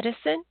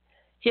Medicine,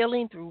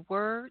 Healing Through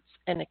Words,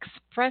 an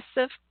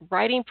expressive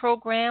writing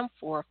program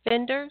for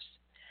offenders.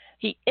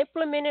 He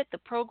implemented the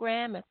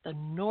program at the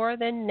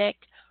Northern Neck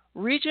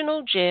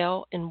Regional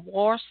Jail in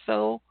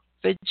Warsaw,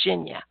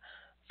 Virginia,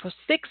 for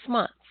 6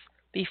 months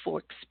before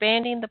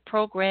expanding the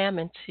program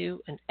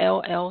into an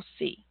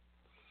LLC.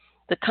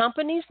 The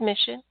company's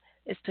mission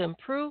is to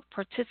improve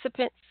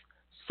participants'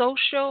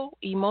 social,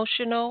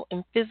 emotional,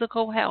 and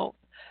physical health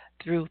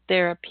through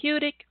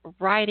therapeutic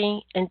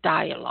writing and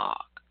dialogue.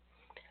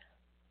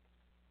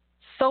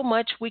 So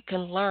much we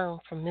can learn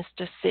from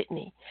Mr.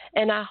 Sidney,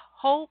 and I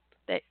hope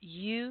that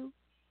you,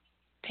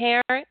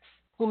 parents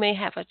who may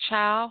have a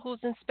child who's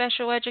in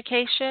special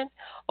education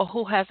or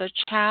who has a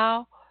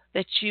child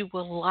that you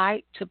would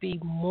like to be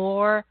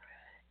more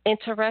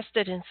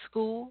interested in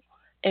school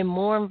and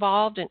more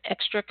involved in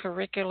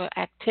extracurricular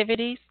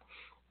activities,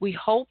 we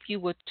hope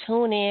you would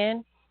tune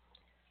in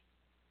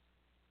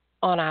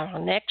on our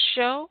next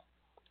show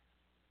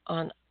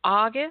on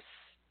August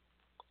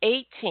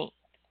 18th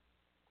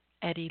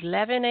at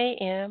 11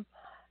 a.m.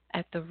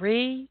 at the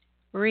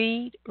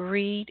Read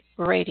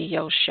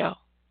Radio Show.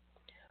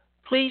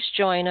 Please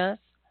join us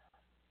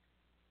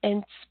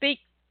and speak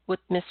with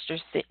Mr.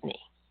 Sidney.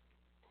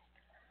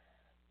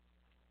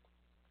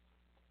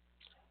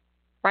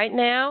 Right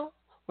now,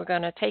 we're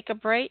going to take a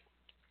break,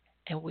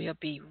 and we'll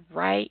be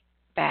right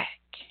back.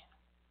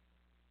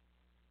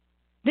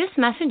 This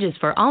message is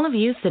for all of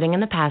you sitting in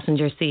the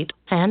passenger seat.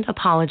 And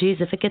apologies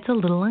if it gets a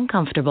little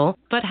uncomfortable,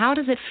 but how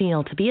does it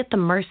feel to be at the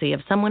mercy of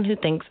someone who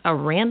thinks a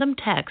random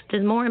text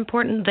is more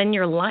important than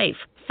your life?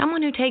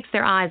 Someone who takes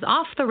their eyes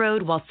off the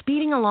road while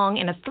speeding along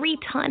in a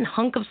 3-ton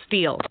hunk of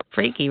steel.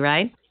 Freaky,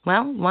 right?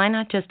 Well, why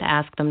not just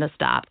ask them to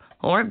stop?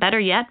 Or better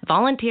yet,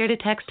 volunteer to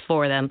text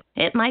for them.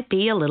 It might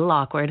be a little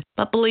awkward,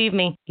 but believe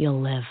me, you'll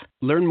live.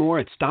 Learn more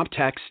at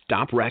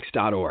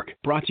stoptextstoprex.org.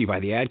 Brought to you by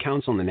the Ad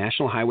Council and the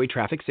National Highway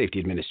Traffic Safety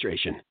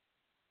Administration.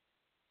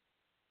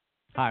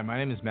 Hi, my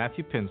name is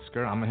Matthew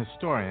Pinsker. I'm a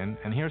historian,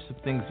 and here are some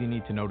things you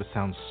need to know to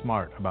sound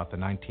smart about the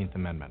 19th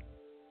Amendment.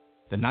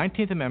 The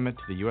 19th Amendment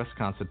to the U.S.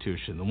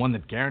 Constitution, the one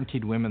that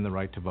guaranteed women the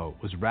right to vote,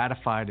 was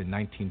ratified in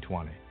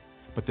 1920.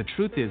 But the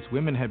truth is,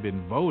 women had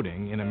been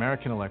voting in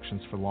American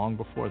elections for long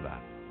before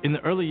that. In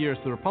the early years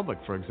of the Republic,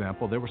 for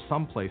example, there were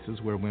some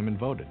places where women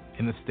voted,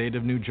 in the state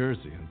of New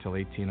Jersey until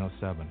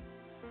 1807.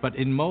 But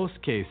in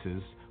most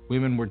cases,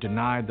 women were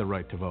denied the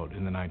right to vote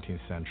in the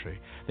 19th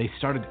century. They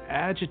started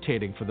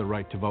agitating for the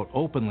right to vote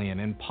openly and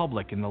in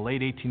public in the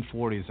late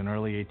 1840s and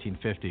early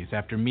 1850s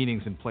after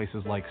meetings in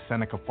places like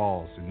Seneca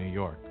Falls in New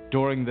York.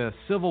 During the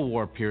Civil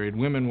War period,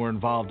 women were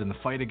involved in the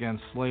fight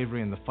against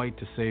slavery and the fight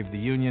to save the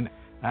Union.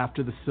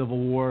 After the Civil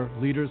War,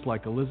 leaders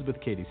like Elizabeth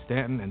Cady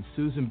Stanton and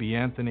Susan B.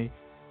 Anthony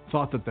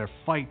thought that their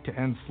fight to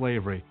end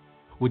slavery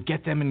would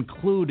get them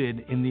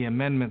included in the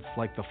amendments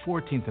like the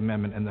 14th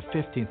Amendment and the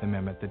 15th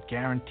Amendment that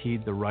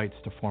guaranteed the rights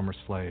to former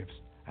slaves,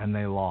 and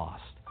they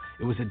lost.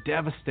 It was a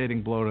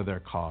devastating blow to their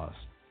cause,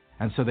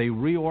 and so they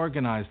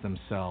reorganized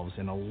themselves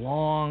in a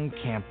long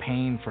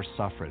campaign for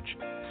suffrage.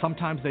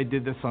 Sometimes they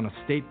did this on a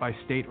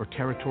state-by-state or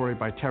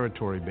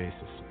territory-by-territory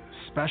basis,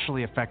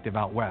 especially effective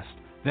out west.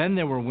 Then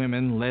there were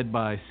women led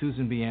by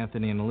Susan B.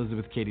 Anthony and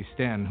Elizabeth Cady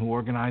Stanton who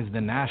organized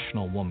the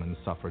National Woman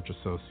Suffrage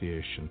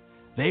Association.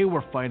 They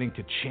were fighting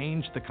to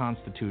change the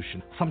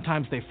Constitution.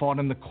 Sometimes they fought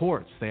in the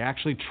courts. They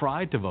actually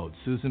tried to vote.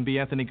 Susan B.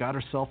 Anthony got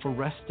herself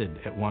arrested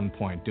at one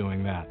point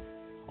doing that.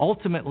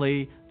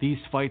 Ultimately, these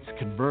fights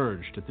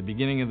converged at the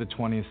beginning of the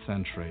 20th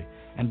century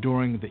and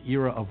during the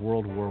era of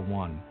World War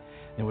I.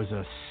 There was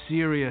a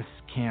serious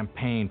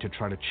campaign to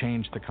try to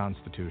change the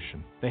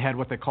Constitution. They had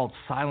what they called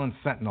silent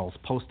sentinels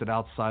posted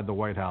outside the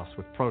White House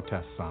with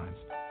protest signs.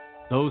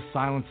 Those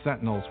silent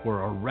sentinels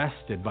were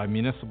arrested by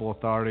municipal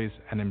authorities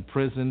and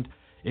imprisoned.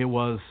 It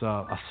was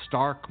a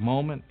stark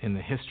moment in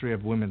the history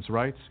of women's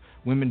rights,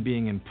 women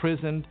being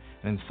imprisoned,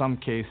 and in some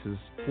cases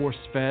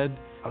force-fed.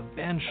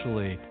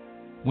 Eventually,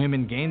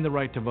 women gained the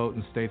right to vote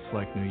in states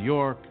like New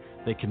York.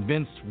 They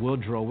convinced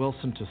Woodrow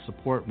Wilson to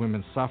support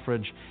women's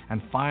suffrage,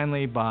 and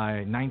finally,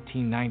 by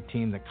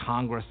 1919, the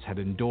Congress had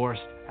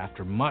endorsed,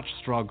 after much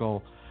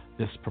struggle,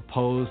 this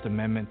proposed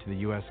amendment to the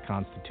U.S.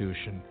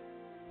 Constitution.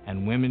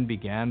 And women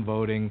began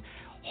voting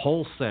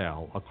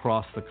wholesale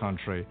across the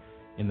country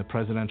in the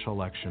presidential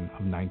election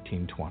of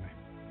 1920.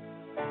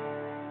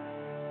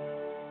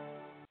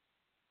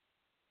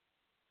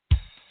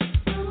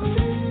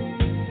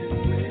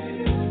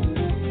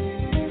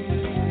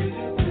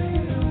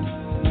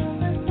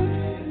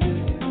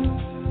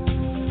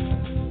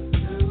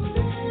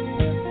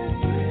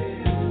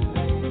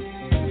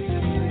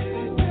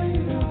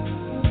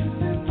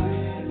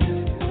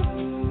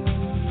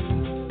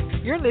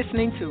 You're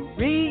listening to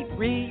Read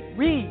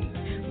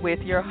with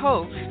your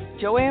host,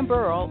 Joanne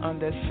Burrow, on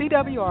the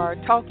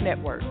CWR Talk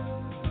Network.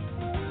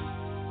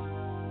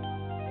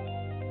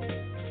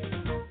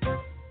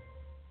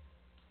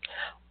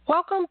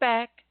 Welcome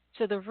back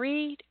to the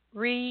Read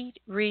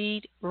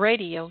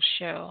Radio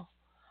Show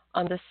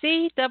on the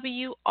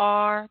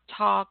CWR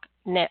Talk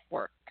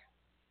Network.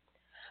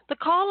 The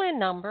call-in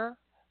number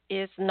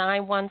is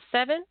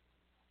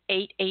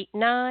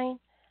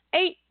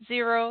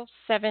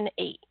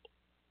 917-889-8078.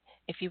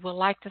 If you would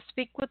like to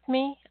speak with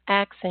me,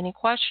 ask any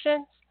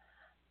questions,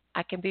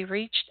 I can be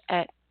reached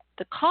at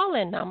the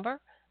call-in number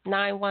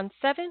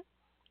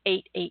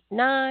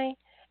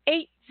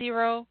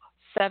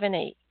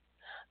 917-889-8078.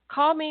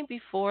 Call me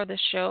before the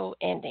show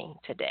ending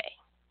today.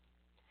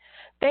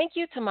 Thank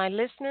you to my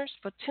listeners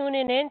for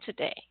tuning in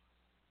today.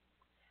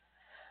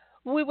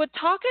 We were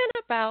talking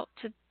about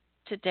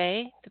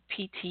today the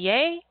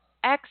PTA,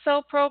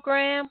 AXO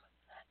program,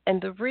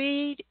 and the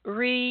Read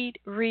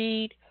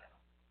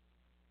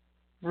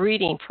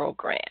reading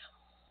program.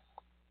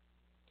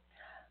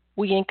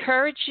 We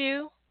encourage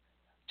you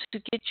to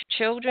get your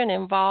children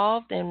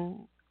involved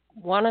in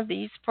one of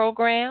these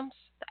programs,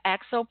 the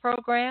AXO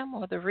program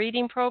or the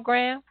reading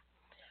program.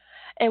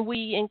 And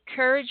we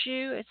encourage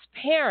you as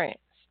parents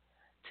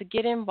to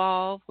get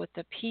involved with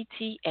the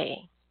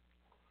PTA.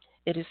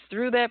 It is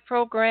through that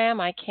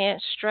program, I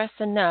can't stress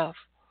enough,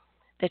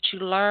 that you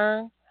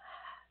learn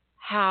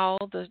how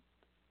the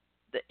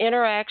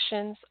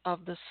interactions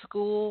of the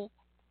school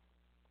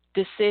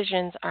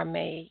decisions are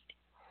made,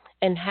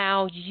 and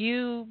how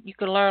you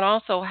can learn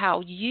also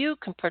how you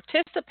can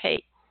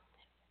participate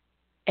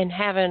in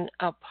having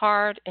a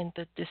part in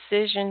the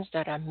decisions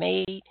that are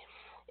made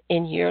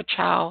in your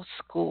child's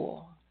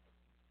school.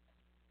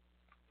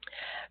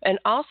 And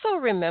also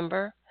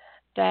remember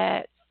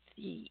that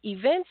the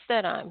events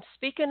that I'm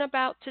speaking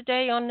about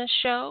today on the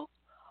show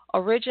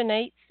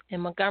originates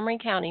in Montgomery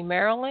County,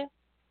 Maryland.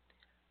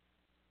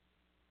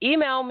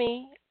 Email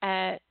me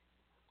at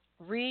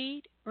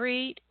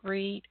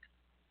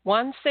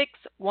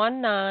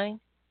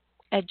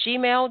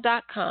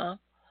read1619@gmail.com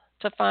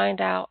to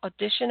find out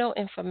additional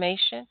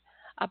information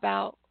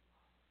about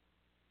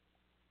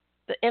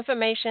the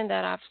information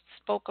that I've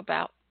spoke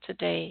about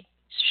today's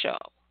show.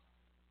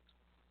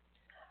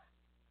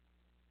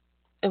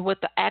 And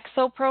with the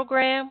AXO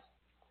program,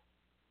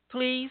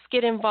 please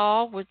get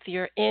involved with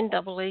your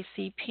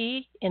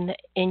NAACP in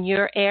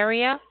your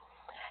area,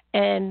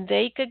 and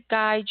they could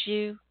guide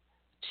you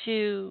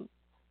to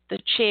the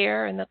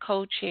chair and the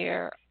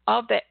co-chair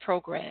of that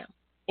program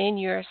in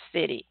your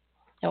city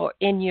or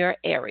in your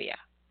area.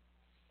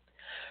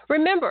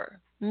 Remember,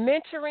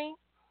 mentoring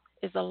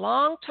is a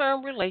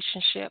long-term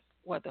relationship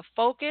where the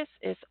focus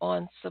is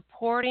on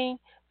supporting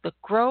the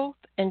growth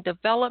and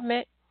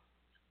development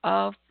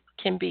of,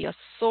 can be a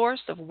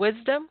source of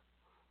wisdom,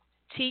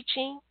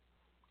 teaching,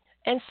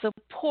 and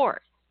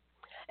support,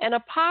 and a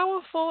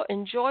powerful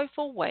and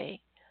joyful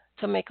way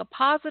to make a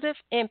positive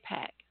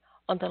impact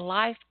on the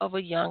life of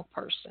a young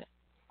person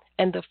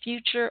and the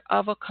future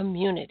of a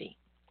community.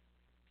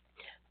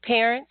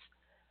 Parents,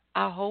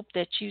 I hope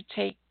that you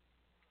take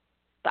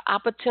the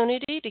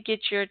opportunity to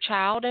get your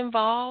child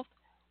involved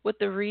with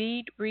the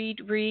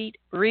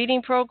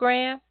reading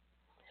program,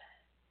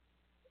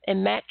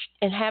 and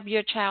have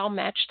your child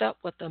matched up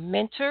with a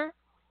mentor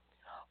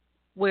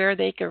where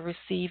they can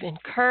receive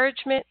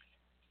encouragement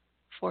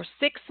for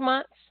 6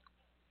 months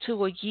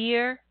to a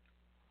year.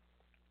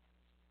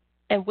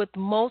 And with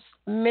most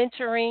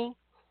mentoring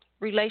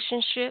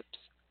relationships,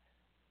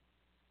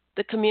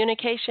 the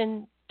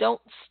communication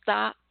don't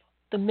stop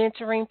the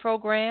mentoring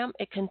program.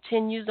 It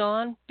continues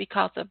on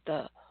because of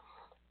the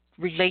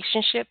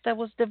relationship that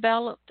was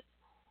developed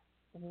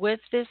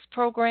with this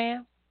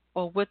program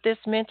or with this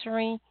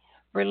mentoring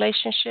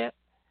relationship.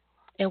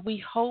 And we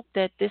hope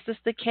that this is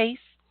the case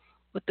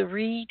with the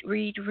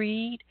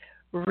reading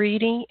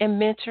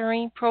and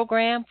mentoring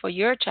program for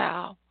your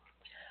child.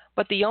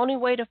 But the only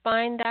way to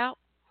find out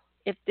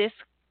if this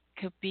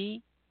could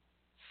be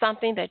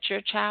something that your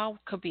child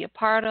could be a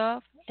part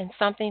of and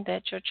something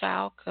that your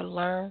child could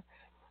learn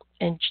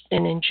and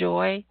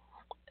enjoy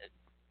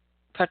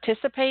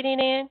participating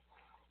in,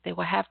 they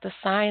will have to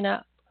sign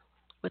up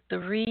with the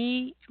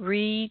reading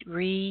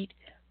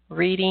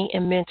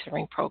and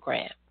mentoring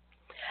program.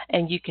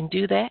 And you can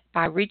do that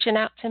by reaching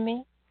out to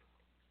me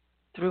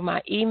through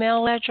my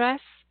email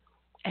address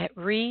at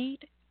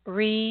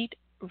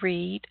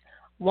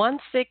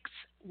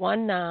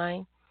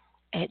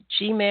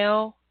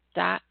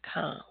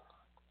read1619@gmail.com.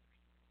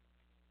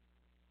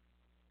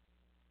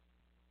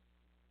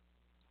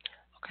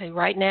 Okay,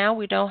 right now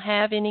we don't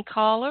have any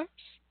callers,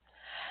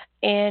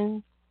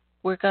 and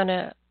we're going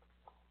to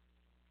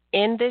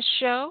end this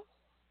show.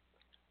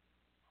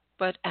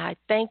 But I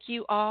thank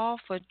you all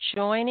for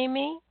joining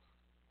me.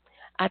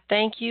 I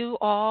thank you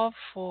all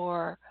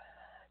for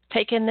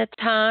taking the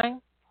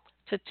time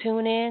to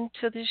tune in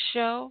to this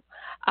show.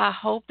 I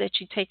hope that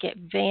you take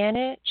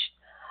advantage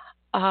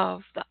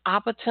of the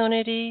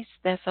opportunities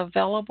that's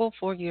available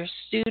for your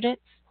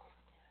students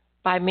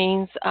by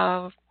means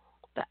of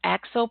the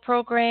AXO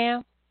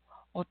program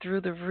or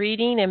through the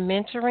reading and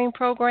mentoring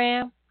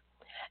program.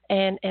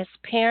 And as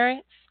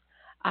parents,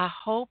 I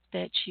hope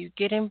that you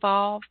get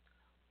involved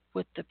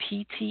with the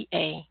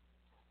PTA.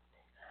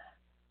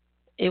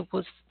 It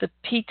was the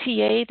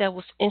PTA that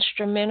was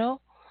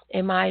instrumental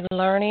in my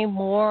learning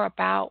more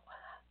about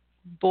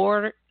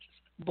boards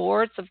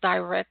of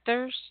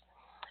directors,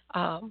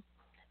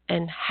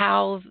 and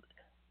how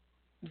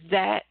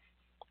that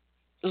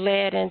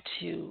led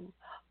into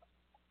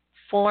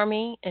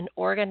forming and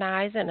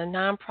organizing a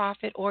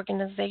nonprofit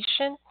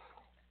organization,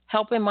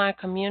 helping my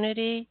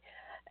community,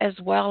 as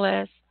well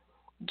as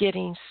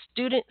getting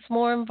students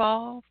more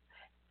involved,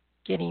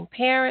 getting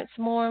parents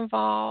more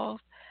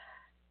involved,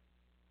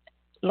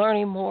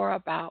 learning more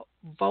about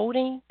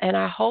voting. And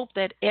I hope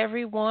that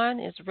everyone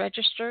is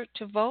registered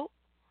to vote.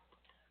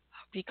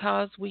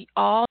 because we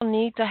all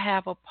need to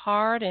have a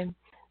part in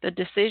the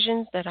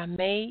decisions that are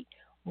made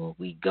when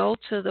we go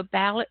to the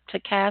ballot to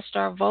cast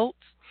our votes.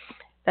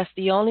 That's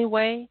the only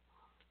way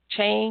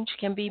change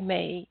can be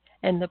made,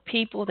 and the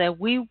people that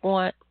we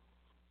want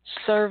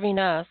serving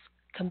us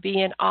can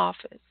be in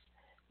office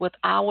with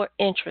our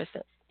interests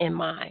in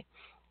mind.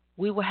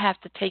 We will have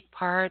to take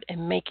part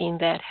in making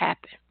that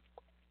happen.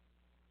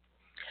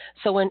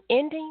 So in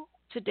ending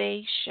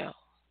today's show,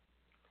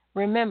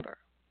 remember,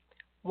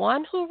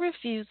 one who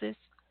refuses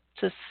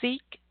to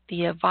seek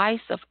the advice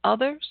of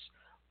others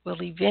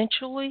will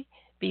eventually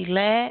be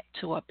led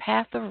to a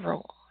path of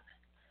ruin.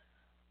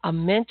 A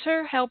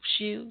mentor helps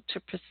you to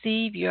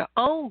perceive your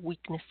own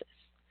weaknesses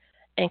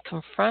and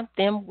confront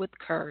them with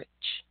courage.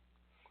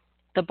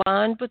 The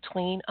bond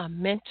between a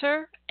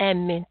mentor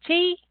and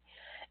mentee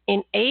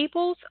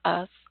enables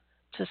us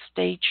to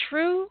stay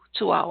true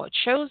to our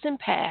chosen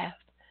path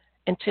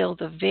until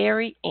the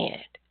very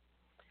end.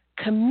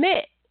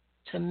 Commit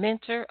to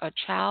mentor a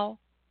child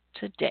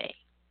today.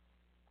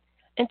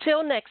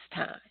 Until next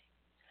time,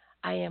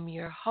 I am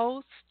your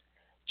host,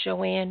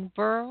 Joanne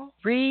Burrow,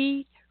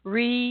 Read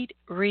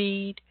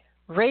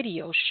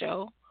radio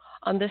show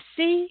on the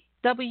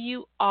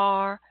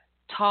CWR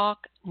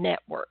Talk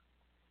Network.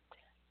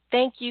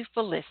 Thank you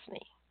for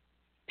listening.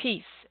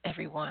 Peace,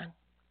 everyone.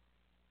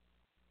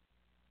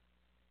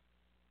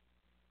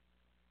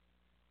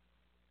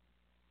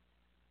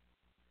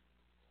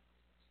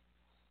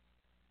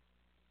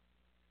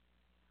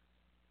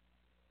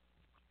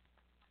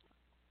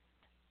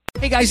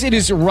 Hey guys, it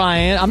is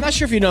Ryan. I'm not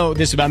sure if you know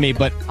this about me,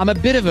 but I'm a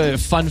bit of a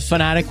fun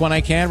fanatic when I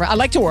can. I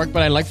like to work,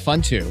 but I like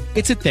fun too.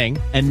 It's a thing.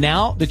 And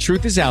now the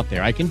truth is out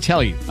there. I can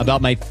tell you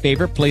about my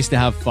favorite place to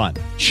have fun.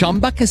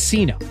 Chumba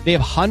Casino. They have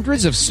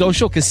hundreds of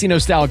social casino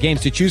style games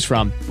to choose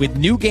from with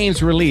new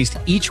games released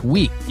each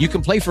week. You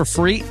can play for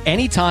free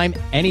anytime,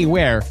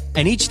 anywhere.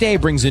 And each day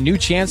brings a new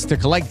chance to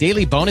collect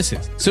daily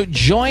bonuses. So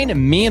join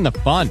me in the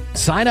fun.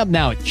 Sign up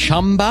now at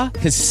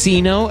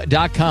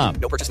ChumbaCasino.com.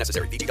 No purchase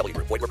necessary. VGW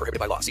Group. Void where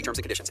prohibited by law. See terms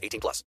and conditions. 18+.